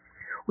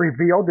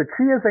 revealed that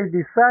she is a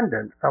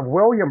descendant of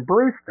William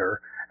Brewster,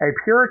 a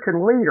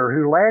Puritan leader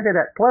who landed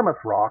at Plymouth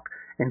Rock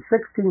in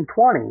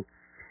 1620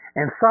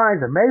 and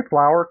signed the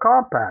Mayflower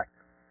Compact.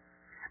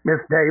 Miss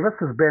Davis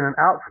has been an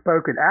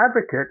outspoken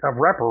advocate of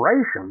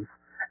reparations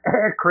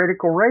and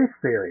critical race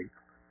theory.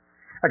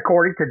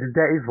 According to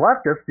today's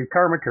leftists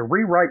determined to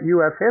rewrite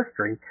U.S.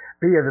 history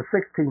via the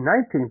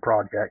 1619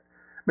 Project,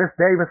 Miss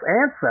Davis'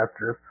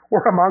 ancestors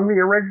were among the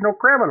original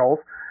criminals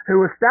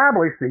who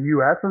established the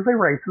U.S. as a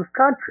racist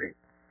country.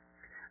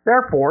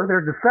 Therefore,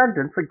 their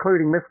descendants,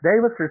 including Miss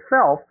Davis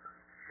herself,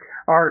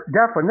 are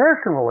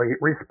definitionally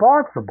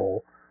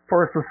responsible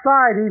for a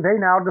society they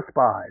now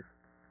despise.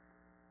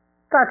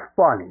 That's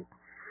funny.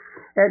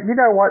 And you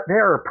know what?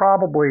 There are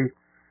probably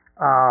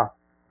a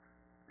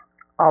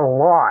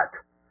lot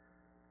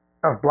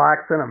of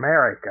blacks in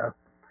America,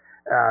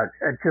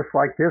 just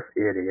like this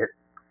idiot,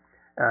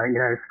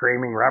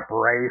 screaming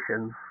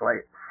reparations,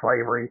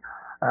 slavery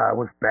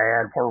was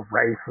bad, we're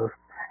racist.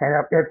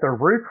 And if their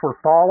roots were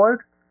followed,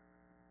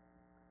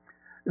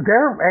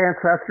 their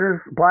ancestors,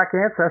 black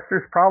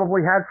ancestors,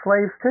 probably had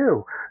slaves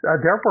too.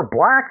 There were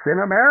blacks in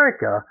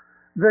America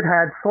that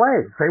had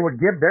slaves. They would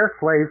give their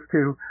slaves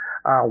to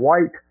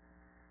white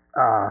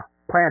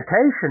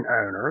plantation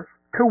owners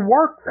to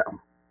work them,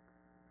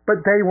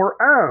 but they were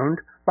owned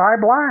by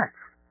blacks.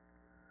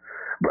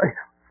 But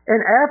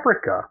in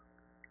Africa,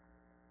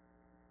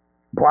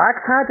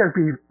 blacks had to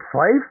be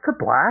slaves to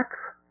blacks.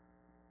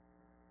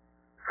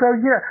 So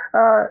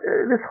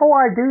this whole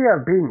idea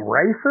of being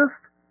racist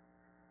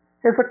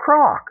is a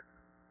crock.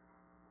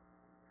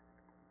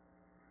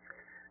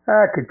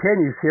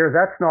 Continues here,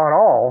 that's not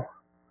all.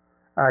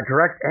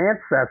 Direct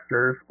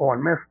ancestors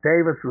on Miss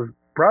Davis's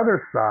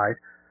brother's side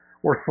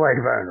were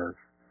slave owners.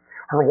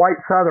 Her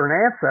white southern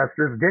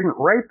ancestors didn't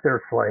rape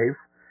their slaves.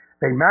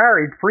 They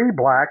married free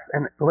blacks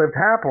and lived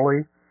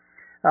happily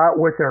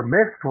with their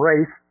mixed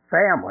race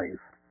families.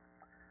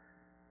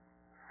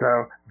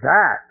 So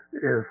that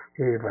is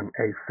even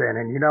a sin.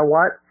 And you know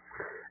what?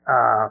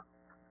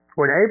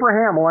 When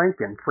Abraham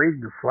Lincoln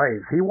freed the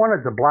slaves, he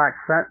wanted the blacks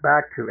sent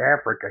back to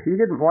Africa. He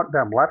didn't want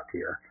them left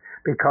here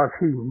because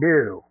he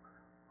knew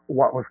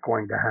what was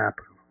going to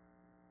happen.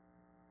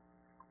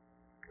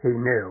 He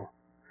knew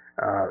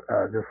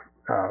this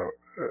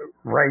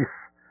race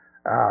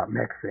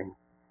mixing.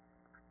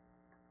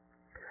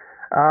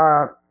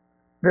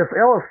 This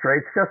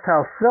illustrates just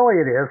how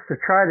silly it is to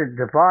try to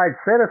divide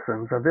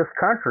citizens of this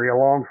country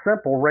along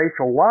simple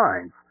racial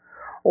lines,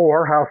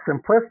 or how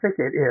simplistic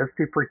it is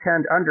to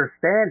pretend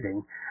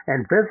understanding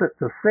and visit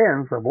the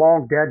sins of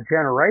long-dead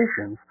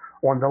generations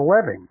on the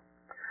living.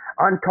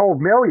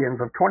 Untold millions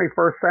of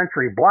 21st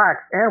century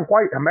blacks and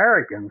white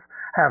Americans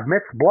have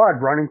mixed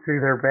blood running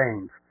through their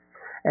veins,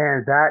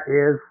 and that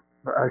is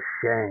a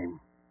shame.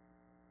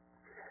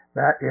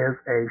 That is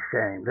a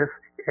shame.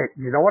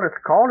 You know what it's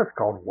called? It's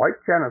called white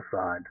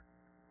genocide.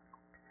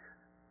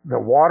 The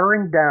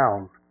watering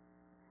down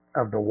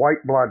of the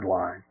white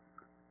bloodline.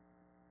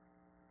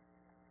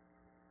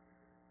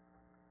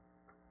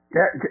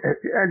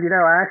 And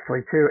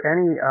actually, too,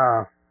 any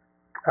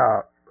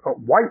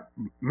white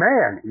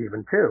man,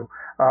 even too,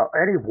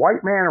 any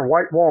white man or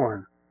white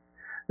woman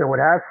that would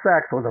have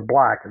sex with a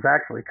black is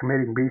actually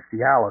committing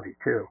bestiality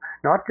too.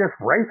 Not just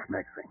race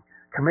mixing,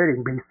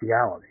 committing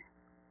bestiality.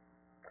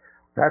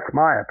 That's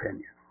my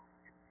opinion.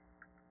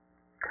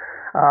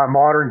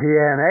 Modern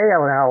DNA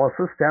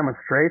analysis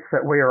demonstrates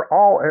that we are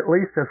all at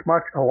least as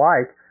much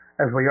alike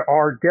as we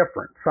are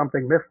different,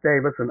 something Miss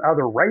Davis and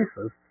other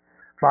racists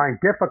find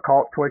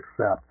difficult to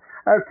accept.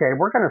 Okay,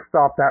 we're going to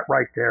stop that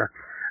right there.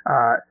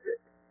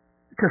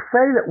 To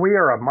say that we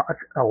are as much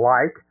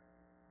alike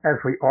as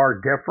we are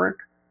different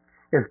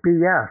is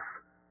BS.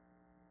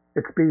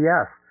 It's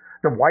BS.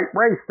 The white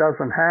race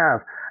doesn't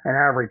have an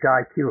average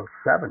IQ of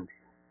 70.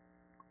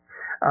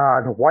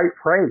 The white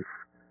race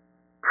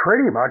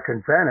pretty much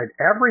invented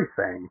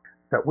everything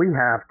that we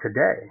have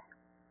today.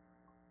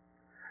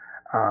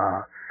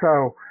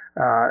 So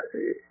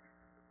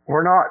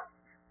we're not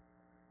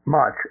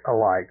much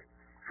alike.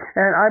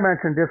 And I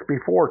mentioned this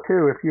before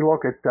too. If you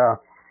look at,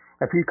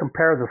 if you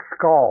compare the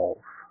skulls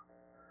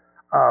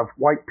of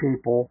white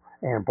people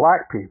and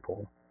black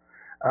people,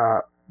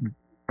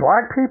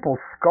 black people's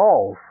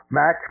skulls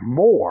match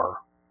more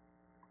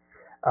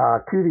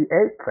to the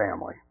ape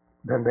family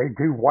than they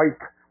do white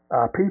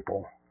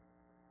people.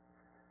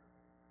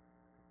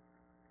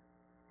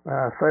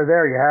 So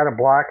there you had a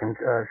black, and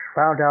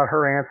found out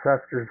her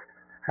ancestors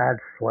had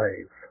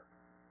slaves.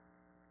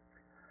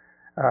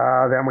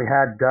 Then we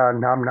had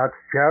Numbnuts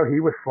Joe. He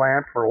was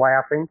slammed for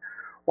laughing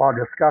while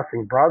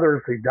discussing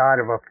brothers who died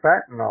of a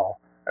fentanyl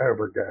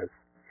overdose.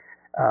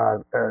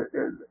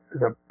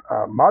 The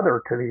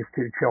mother to these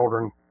two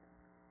children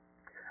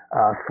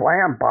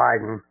slammed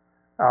Biden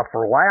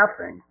for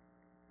laughing.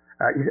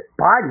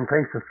 Biden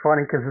thinks it's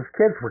funny because his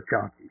kids were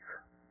junkies.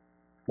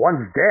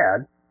 One's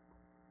dead,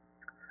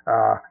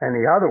 and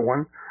the other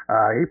one,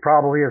 he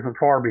probably isn't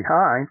far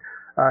behind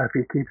if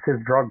he keeps his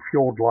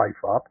drug-fueled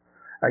life up.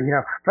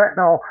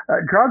 Fentanyl,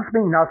 drugs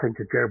mean nothing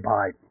to Joe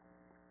Biden.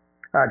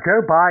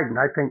 Joe Biden,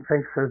 I think,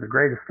 thinks they're the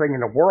greatest thing in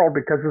the world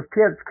because his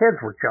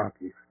kids were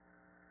junkies.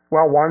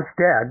 Well, one's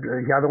dead,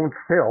 the other one's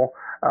still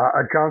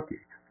a junkie.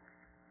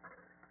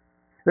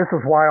 This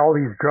is why all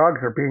these drugs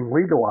are being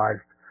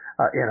legalized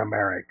in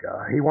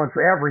America. He wants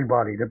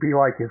everybody to be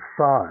like his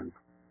son.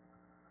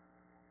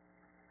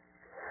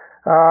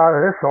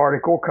 This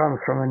article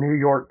comes from the New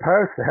York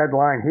Post. The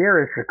headline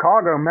here is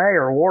Chicago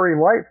Mayor Lori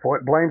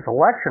Lightfoot blames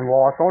election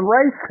loss on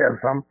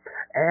racism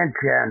and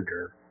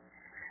gender.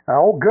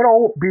 Good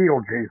old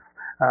Beetlejuice.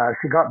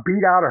 She got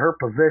beat out of her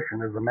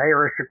position as the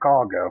mayor of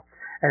Chicago.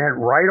 And then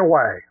right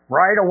away,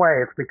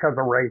 it's because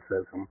of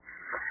racism.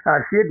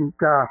 She didn't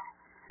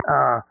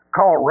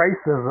call it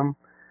racism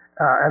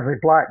as a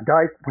black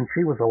dyke when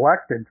she was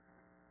elected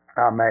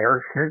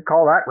mayor. She didn't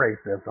call that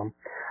racism.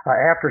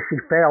 After she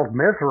failed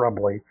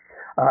miserably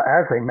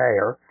as a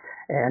mayor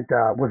and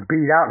was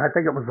beat out, and I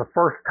think it was the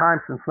first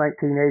time since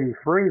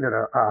 1983 that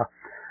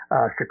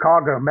a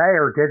Chicago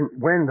mayor didn't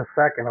win the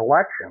second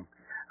election.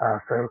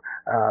 So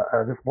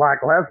this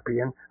black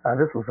lesbian,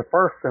 this was the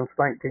first since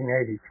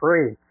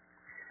 1983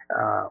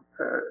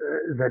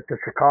 that the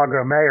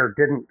Chicago mayor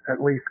didn't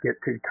at least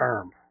get 2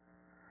 terms.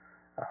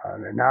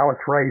 Now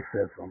it's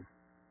racism.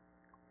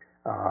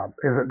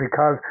 Is it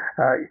because,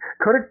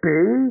 could it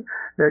be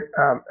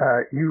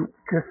that you,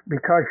 just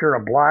because you're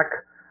a black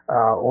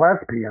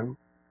lesbian,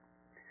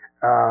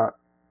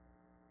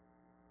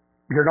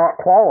 you're not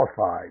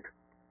qualified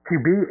to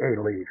be a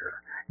leader?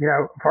 You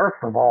know, first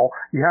of all,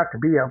 you have to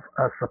be of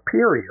a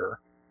superior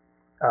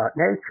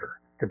nature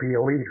to be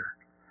a leader.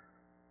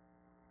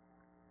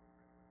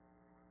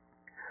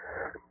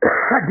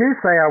 I do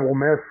say I will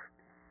miss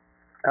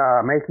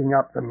making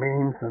up the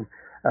memes and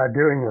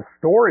doing the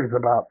stories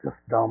about this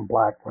dumb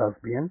black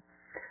lesbian.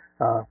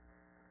 I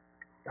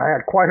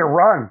had quite a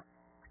run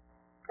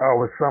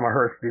with some of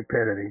her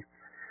stupidity.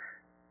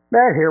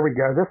 But here we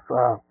go. This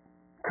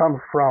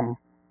comes from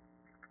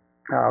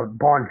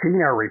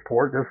Bongino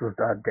Report. This is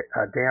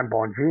Dan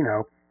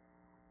Bongino.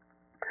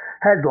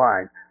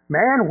 Headline: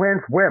 Man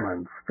wins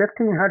women's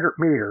 1500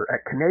 meter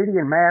at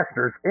Canadian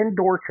Masters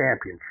Indoor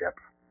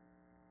Championships.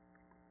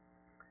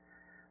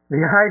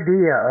 The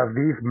idea of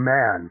these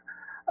men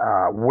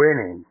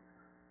winning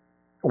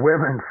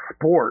women's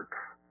sports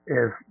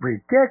is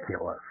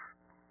ridiculous.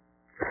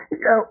 You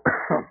know,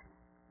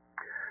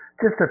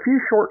 just a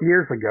few short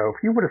years ago,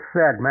 if you would have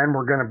said men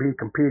were going to be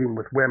competing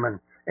with women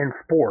in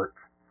sports,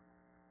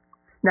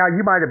 now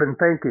you might have been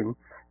thinking,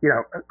 you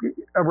know,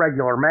 a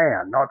regular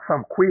man, not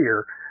some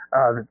queer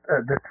that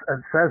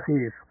says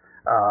he's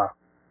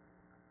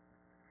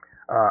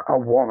a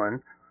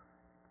woman.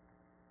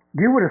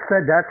 You would have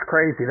said that's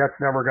crazy, that's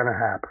never going to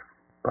happen.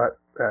 But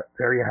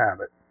there you have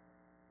it.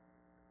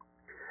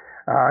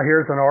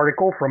 Here's an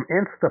article from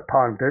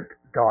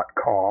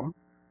instapundit.com.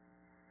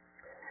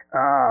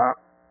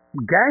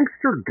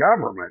 Gangster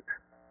government.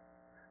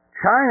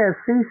 China's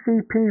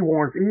CCP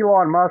warns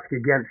Elon Musk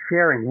against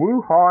sharing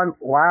Wuhan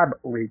lab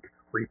leak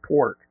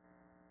report.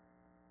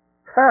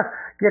 Who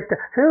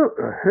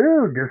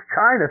does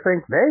China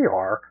think they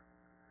are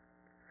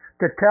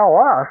to tell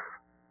us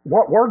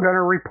what we're going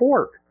to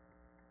report?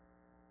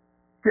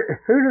 Who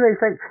do they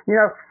think? You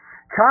know,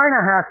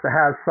 China has to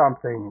have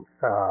something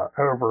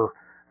over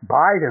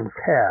Biden's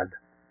head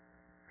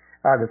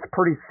that's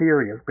pretty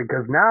serious,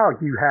 because now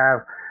you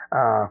have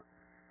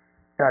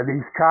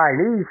these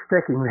Chinese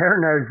sticking their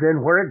nose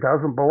in where it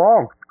doesn't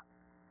belong.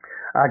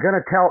 Going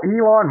to tell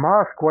Elon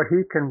Musk what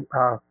he can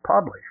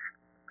publish.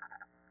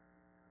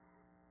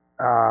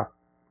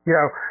 You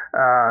know,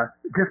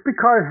 just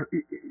because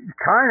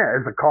China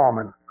is a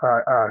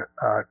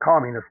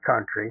communist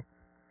country,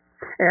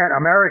 and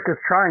America's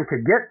trying to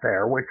get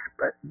there, which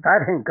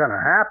that ain't going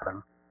to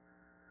happen.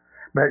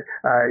 But,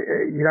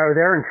 you know,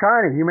 there in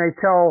China, you may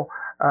tell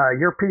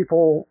your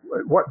people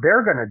what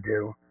they're going to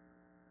do,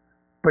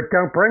 but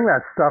don't bring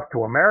that stuff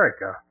to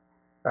America.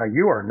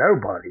 You are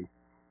nobody.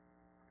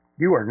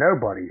 You are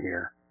nobody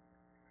here.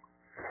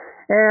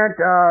 And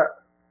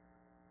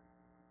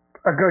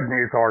a good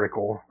news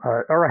article,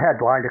 or a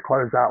headline to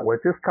close out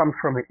with. This comes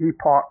from the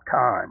Epoch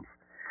Times.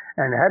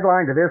 And the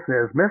headline to this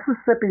is,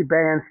 Mississippi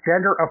bans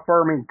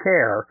gender-affirming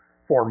care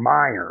for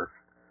minors.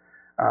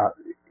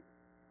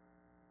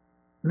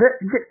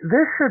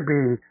 This should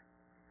be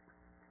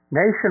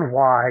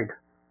nationwide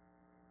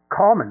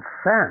common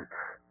sense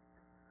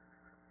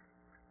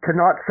to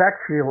not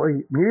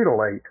sexually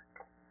mutilate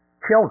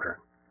children.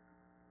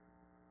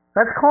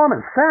 That's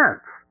common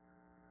sense.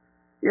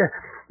 You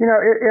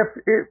know, if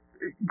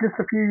just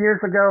a few years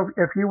ago,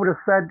 if you would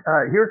have said,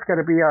 here's going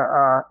to be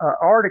a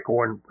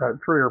article in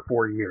 3 or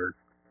 4 years,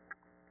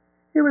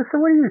 you would say,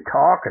 what are you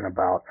talking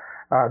about?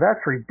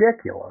 That's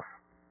ridiculous.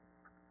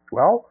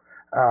 Well,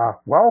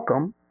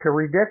 welcome to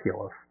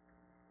ridiculous.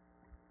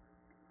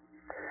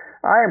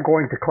 I am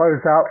going to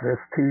close out this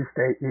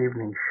Tuesday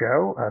evening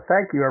show.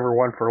 Thank you,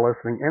 everyone, for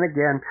listening. And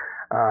again,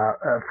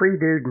 Free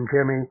Dude and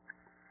Jimmy,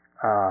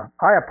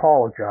 I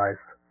apologize.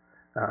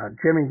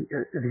 Jimmy,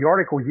 the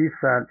article you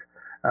sent,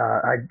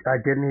 I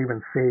didn't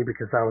even see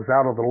because I was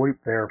out of the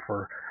loop there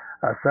for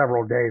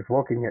several days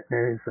looking at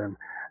news. And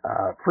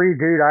Free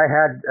Dude, I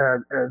had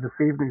this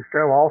evening's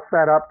show all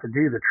set up to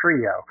do the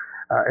trio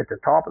at the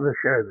top of the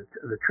show,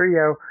 the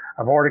trio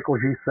of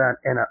articles you sent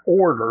in an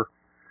order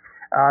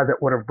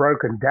that would have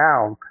broken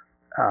down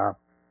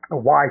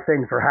why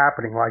things are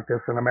happening like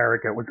this in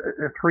America. It was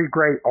 3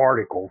 great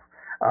articles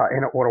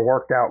and it would have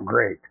worked out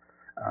great.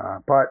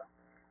 But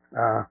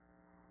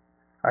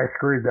I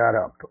screwed that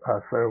up,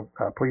 so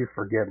please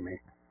forgive me.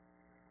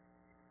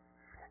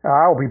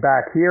 I'll be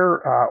back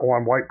here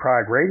on White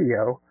Pride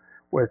Radio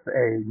with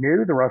a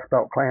new The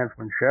Rustbelt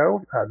Klansman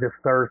show this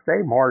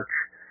Thursday, March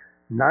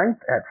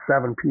 9th at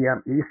 7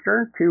 p.m.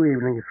 Eastern, 2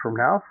 evenings from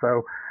now.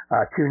 So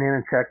tune in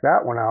and check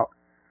that one out.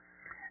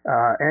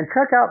 And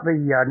check out the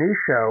new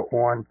show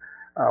on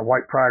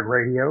White Pride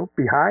Radio,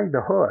 Behind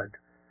the Hood.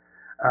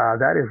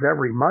 That is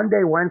every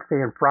Monday,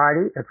 Wednesday, and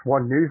Friday. It's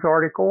one news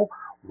article,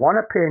 one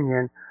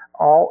opinion,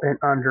 all in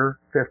under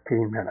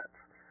 15 minutes.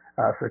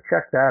 So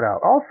check that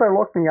out. Also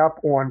look me up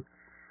on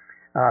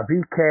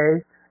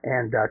VK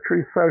and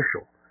Truth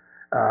Social.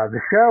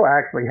 The show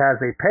actually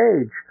has a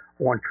page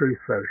on Truth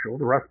Social,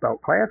 the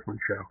Rustbelt Klansman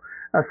Show.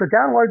 So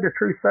download the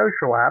Truth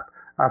Social app,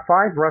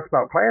 find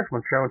Rustbelt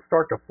Klansman Show, and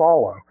start to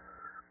follow.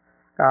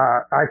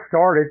 I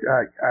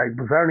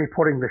was only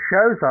putting the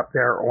shows up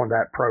there on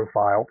that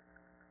profile,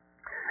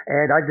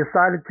 and I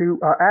decided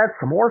to add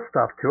some more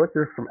stuff to it.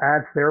 There's some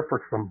ads there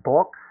for some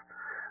books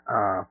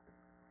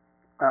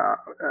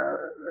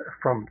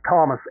from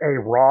Thomas A.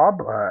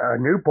 Robb, a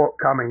new book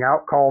coming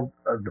out called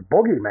The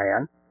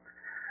Boogeyman.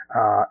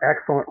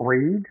 Excellent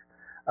read.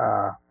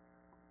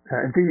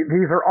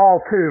 These are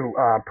all two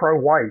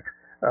pro-white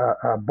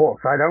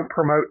books. I don't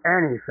promote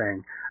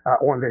anything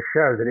on this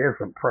show that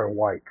isn't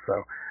pro-white.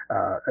 So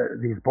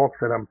these books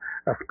that I'm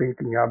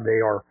speaking of,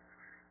 they are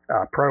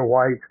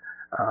pro-white.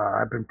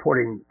 I've been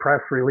putting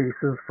press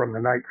releases from the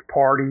night's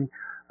party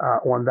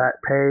on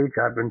that page.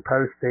 I've been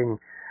posting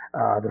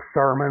the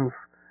sermons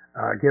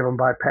given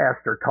by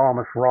Pastor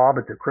Thomas Robb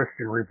at the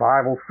Christian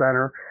Revival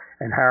Center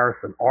in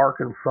Harrison,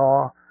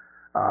 Arkansas.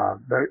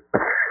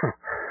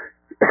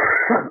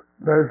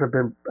 Those have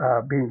been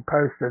being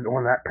posted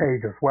on that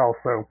page as well.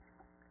 So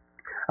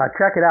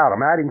check it out.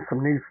 I'm adding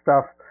some new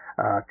stuff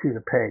to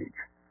the page.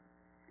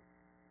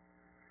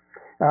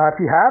 If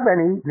you have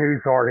any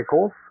news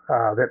articles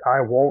that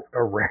I won't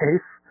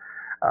erase,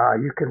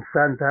 you can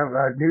send them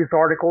news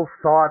articles,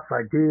 thoughts,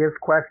 ideas,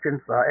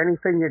 questions,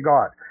 anything you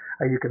got.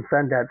 You can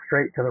send that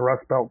straight to the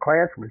Rustbelt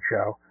Klansman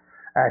Show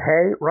at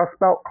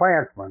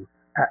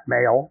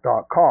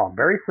heyrustbeltklansman@mail.com.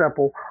 Very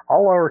simple,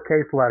 all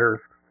lowercase letters.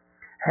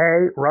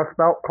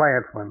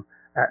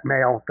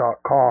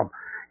 heyrustbeltklansman@mail.com.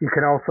 You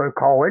can also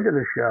call into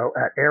the show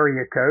at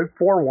area code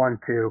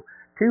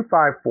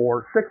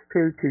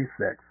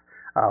 412-254-6226.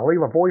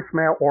 Leave a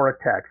voicemail or a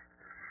text.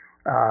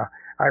 I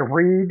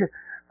read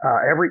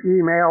every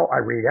email, I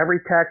read every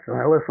text,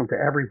 and I listen to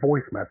every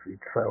voice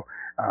message. So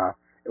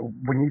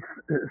when you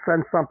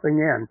send something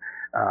in,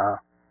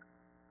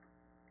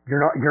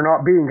 you're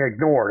not being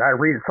ignored. I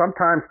read it.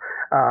 Sometimes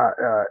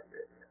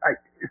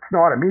it's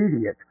not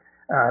immediate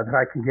that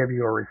I can give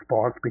you a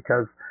response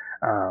because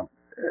I'm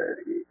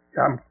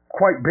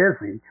quite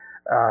busy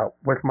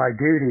with my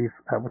duties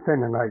within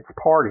the night's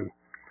party.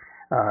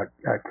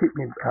 Keep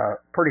me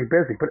pretty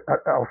busy. But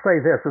I'll say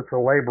this, it's a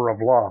labor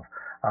of love.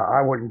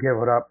 I wouldn't give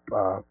it up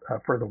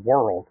for the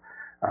world.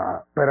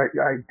 But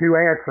I do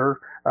answer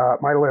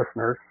my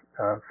listeners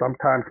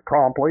sometimes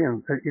promptly,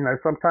 and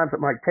sometimes it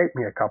might take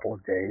me a couple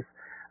of days.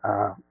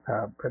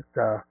 But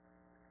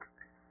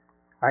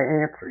I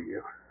answer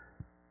you.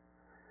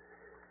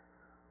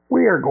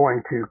 We are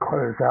going to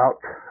close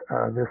out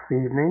this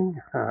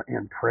evening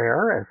in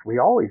prayer, as we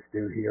always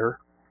do here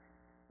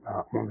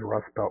on the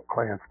Rustbelt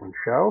Klansman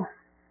Show.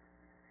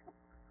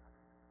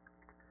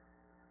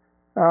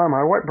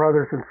 My white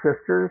brothers and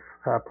sisters,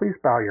 please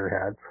bow your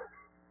heads.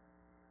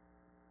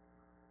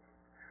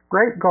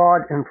 Great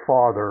God and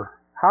Father,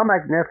 how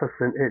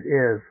magnificent it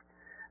is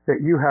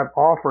that you have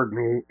offered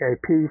me a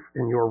place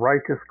in your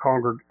righteous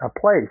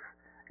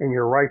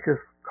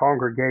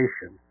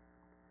congregation,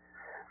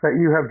 that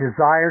you have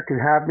desired to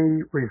have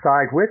me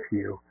reside with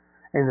you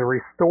in the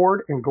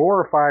restored and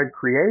glorified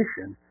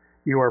creation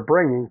you are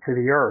bringing to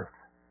the earth.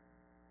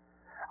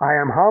 I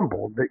am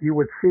humbled that you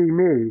would see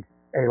me,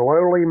 a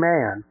lowly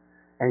man,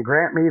 and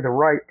grant me the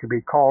right to be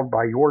called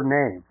by your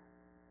name.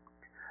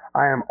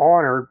 I am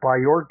honored by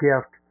your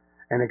gift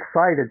and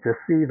excited to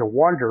see the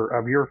wonder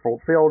of your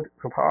fulfilled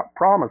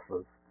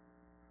promises.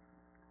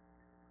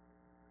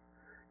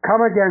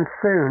 Come again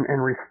soon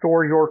and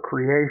restore your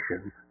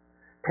creation,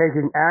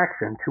 taking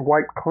action to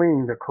wipe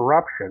clean the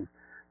corruption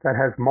that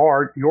has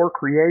marred your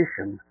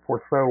creation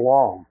for so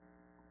long.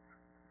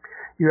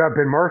 You have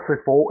been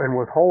merciful in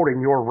withholding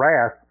your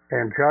wrath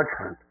and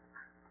judgment.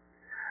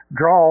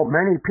 Draw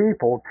many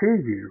people to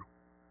you,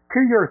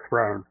 to your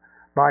throne,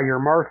 by your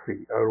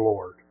mercy, O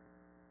Lord.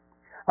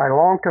 I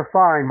long to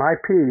find my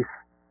peace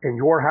in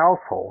your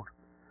household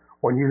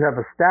when you have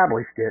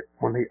established it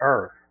on the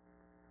earth.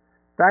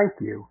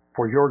 Thank you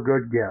for your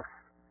good gifts.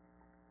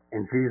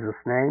 In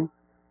Jesus' name,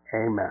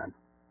 amen.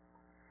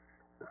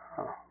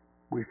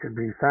 We should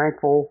be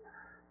thankful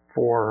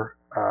for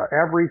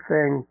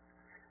everything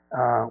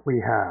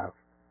we have,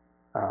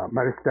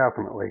 most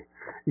definitely.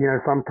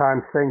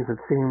 Sometimes things that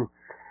seem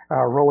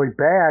really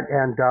bad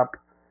end up,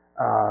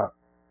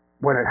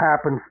 when it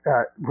happens,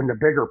 when the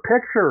bigger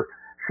picture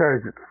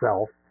shows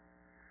itself,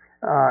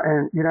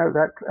 And,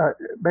 that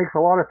makes a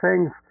lot of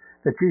things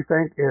that you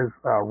think is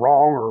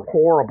wrong or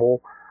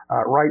horrible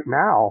right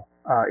now.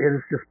 It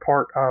is just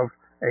part of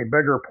a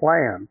bigger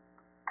plan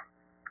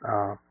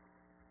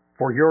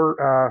for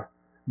your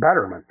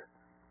betterment.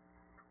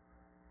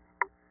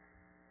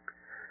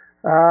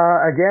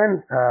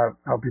 Again,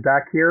 I'll be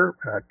back here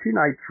 2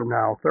 nights from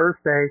now,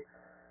 Thursday,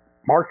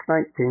 March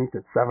 19th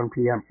at 7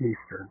 p.m.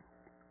 Eastern,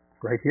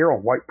 right here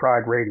on White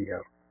Pride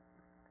Radio.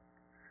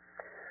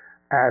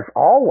 As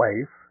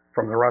always,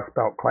 from the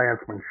Rustbelt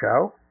Klansman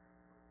Show,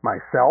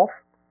 myself,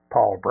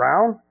 Paul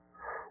Brown,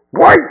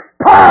 White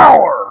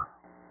Power!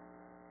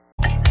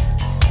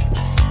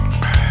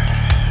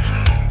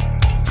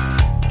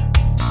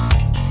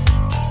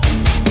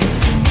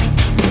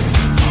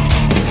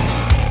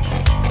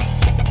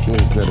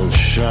 That a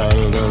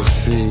child I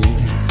see,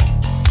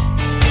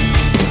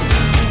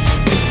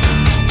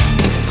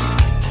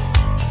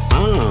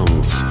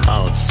 arms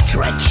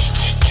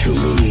outstretched to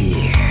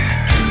me.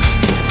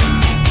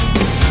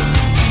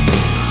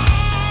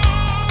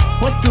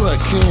 What do I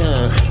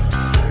care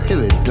if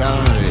it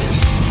dies?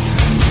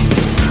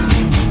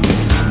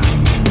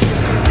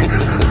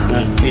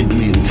 It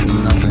means